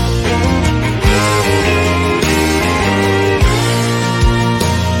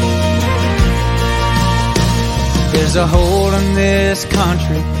 There's a hole in this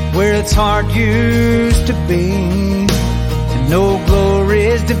country where its heart used to be. No glory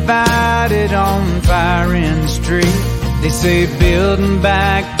is divided on fire in the street. They say building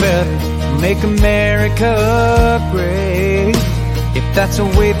back better, make America great. If that's a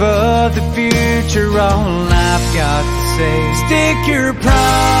wave of the future, all I've got to say, stick your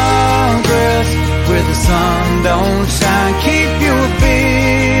progress where the sun don't shine. Keep your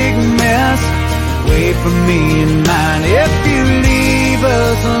big mess away from me and mine. If you leave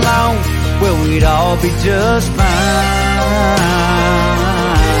us alone, well, we'd all be just fine.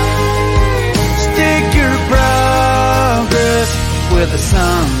 Stick your progress where the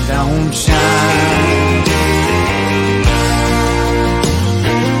sun don't shine.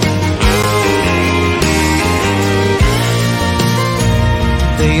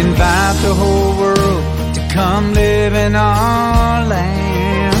 They invite the whole world to come live in our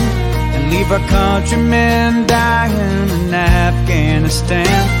land and leave our countrymen dying in Afghanistan.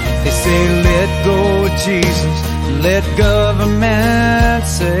 They say let go of Jesus, let government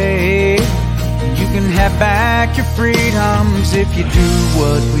say you can have back your freedoms if you do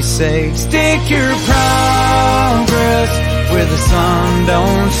what we say. Stick your progress where the sun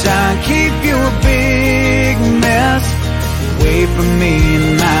don't shine. Keep your big mess away from me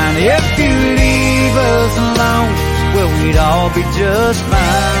and mine. If you leave us alone, well, we'd all be just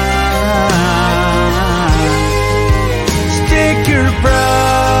fine. Stick your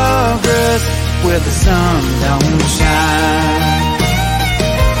progress where the sun don't shine.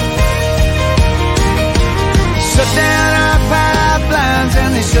 Shut down our pipelines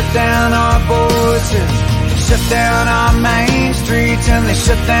and they shut down our voices. Shut down our main streets and they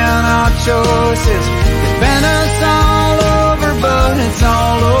shut down our choices. They ban us all over, but it's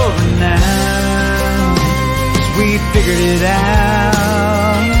all over now. 'Cause we figured it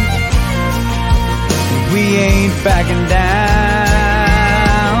out. We ain't backing down.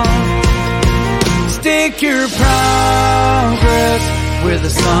 Stick your progress where the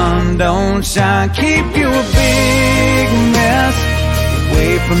sun don't shine. Keep your big mess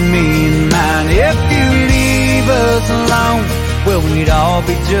away from me and mine. If you leave us alone, well, we'd all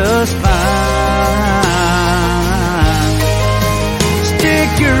be just fine.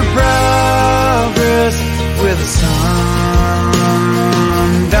 Stick your progress where the sun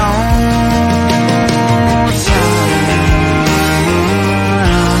don't shine.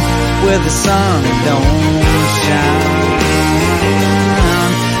 Where the sun don't shine.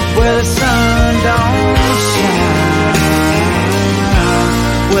 Where the sun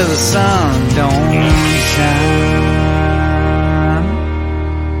the sun don't shine.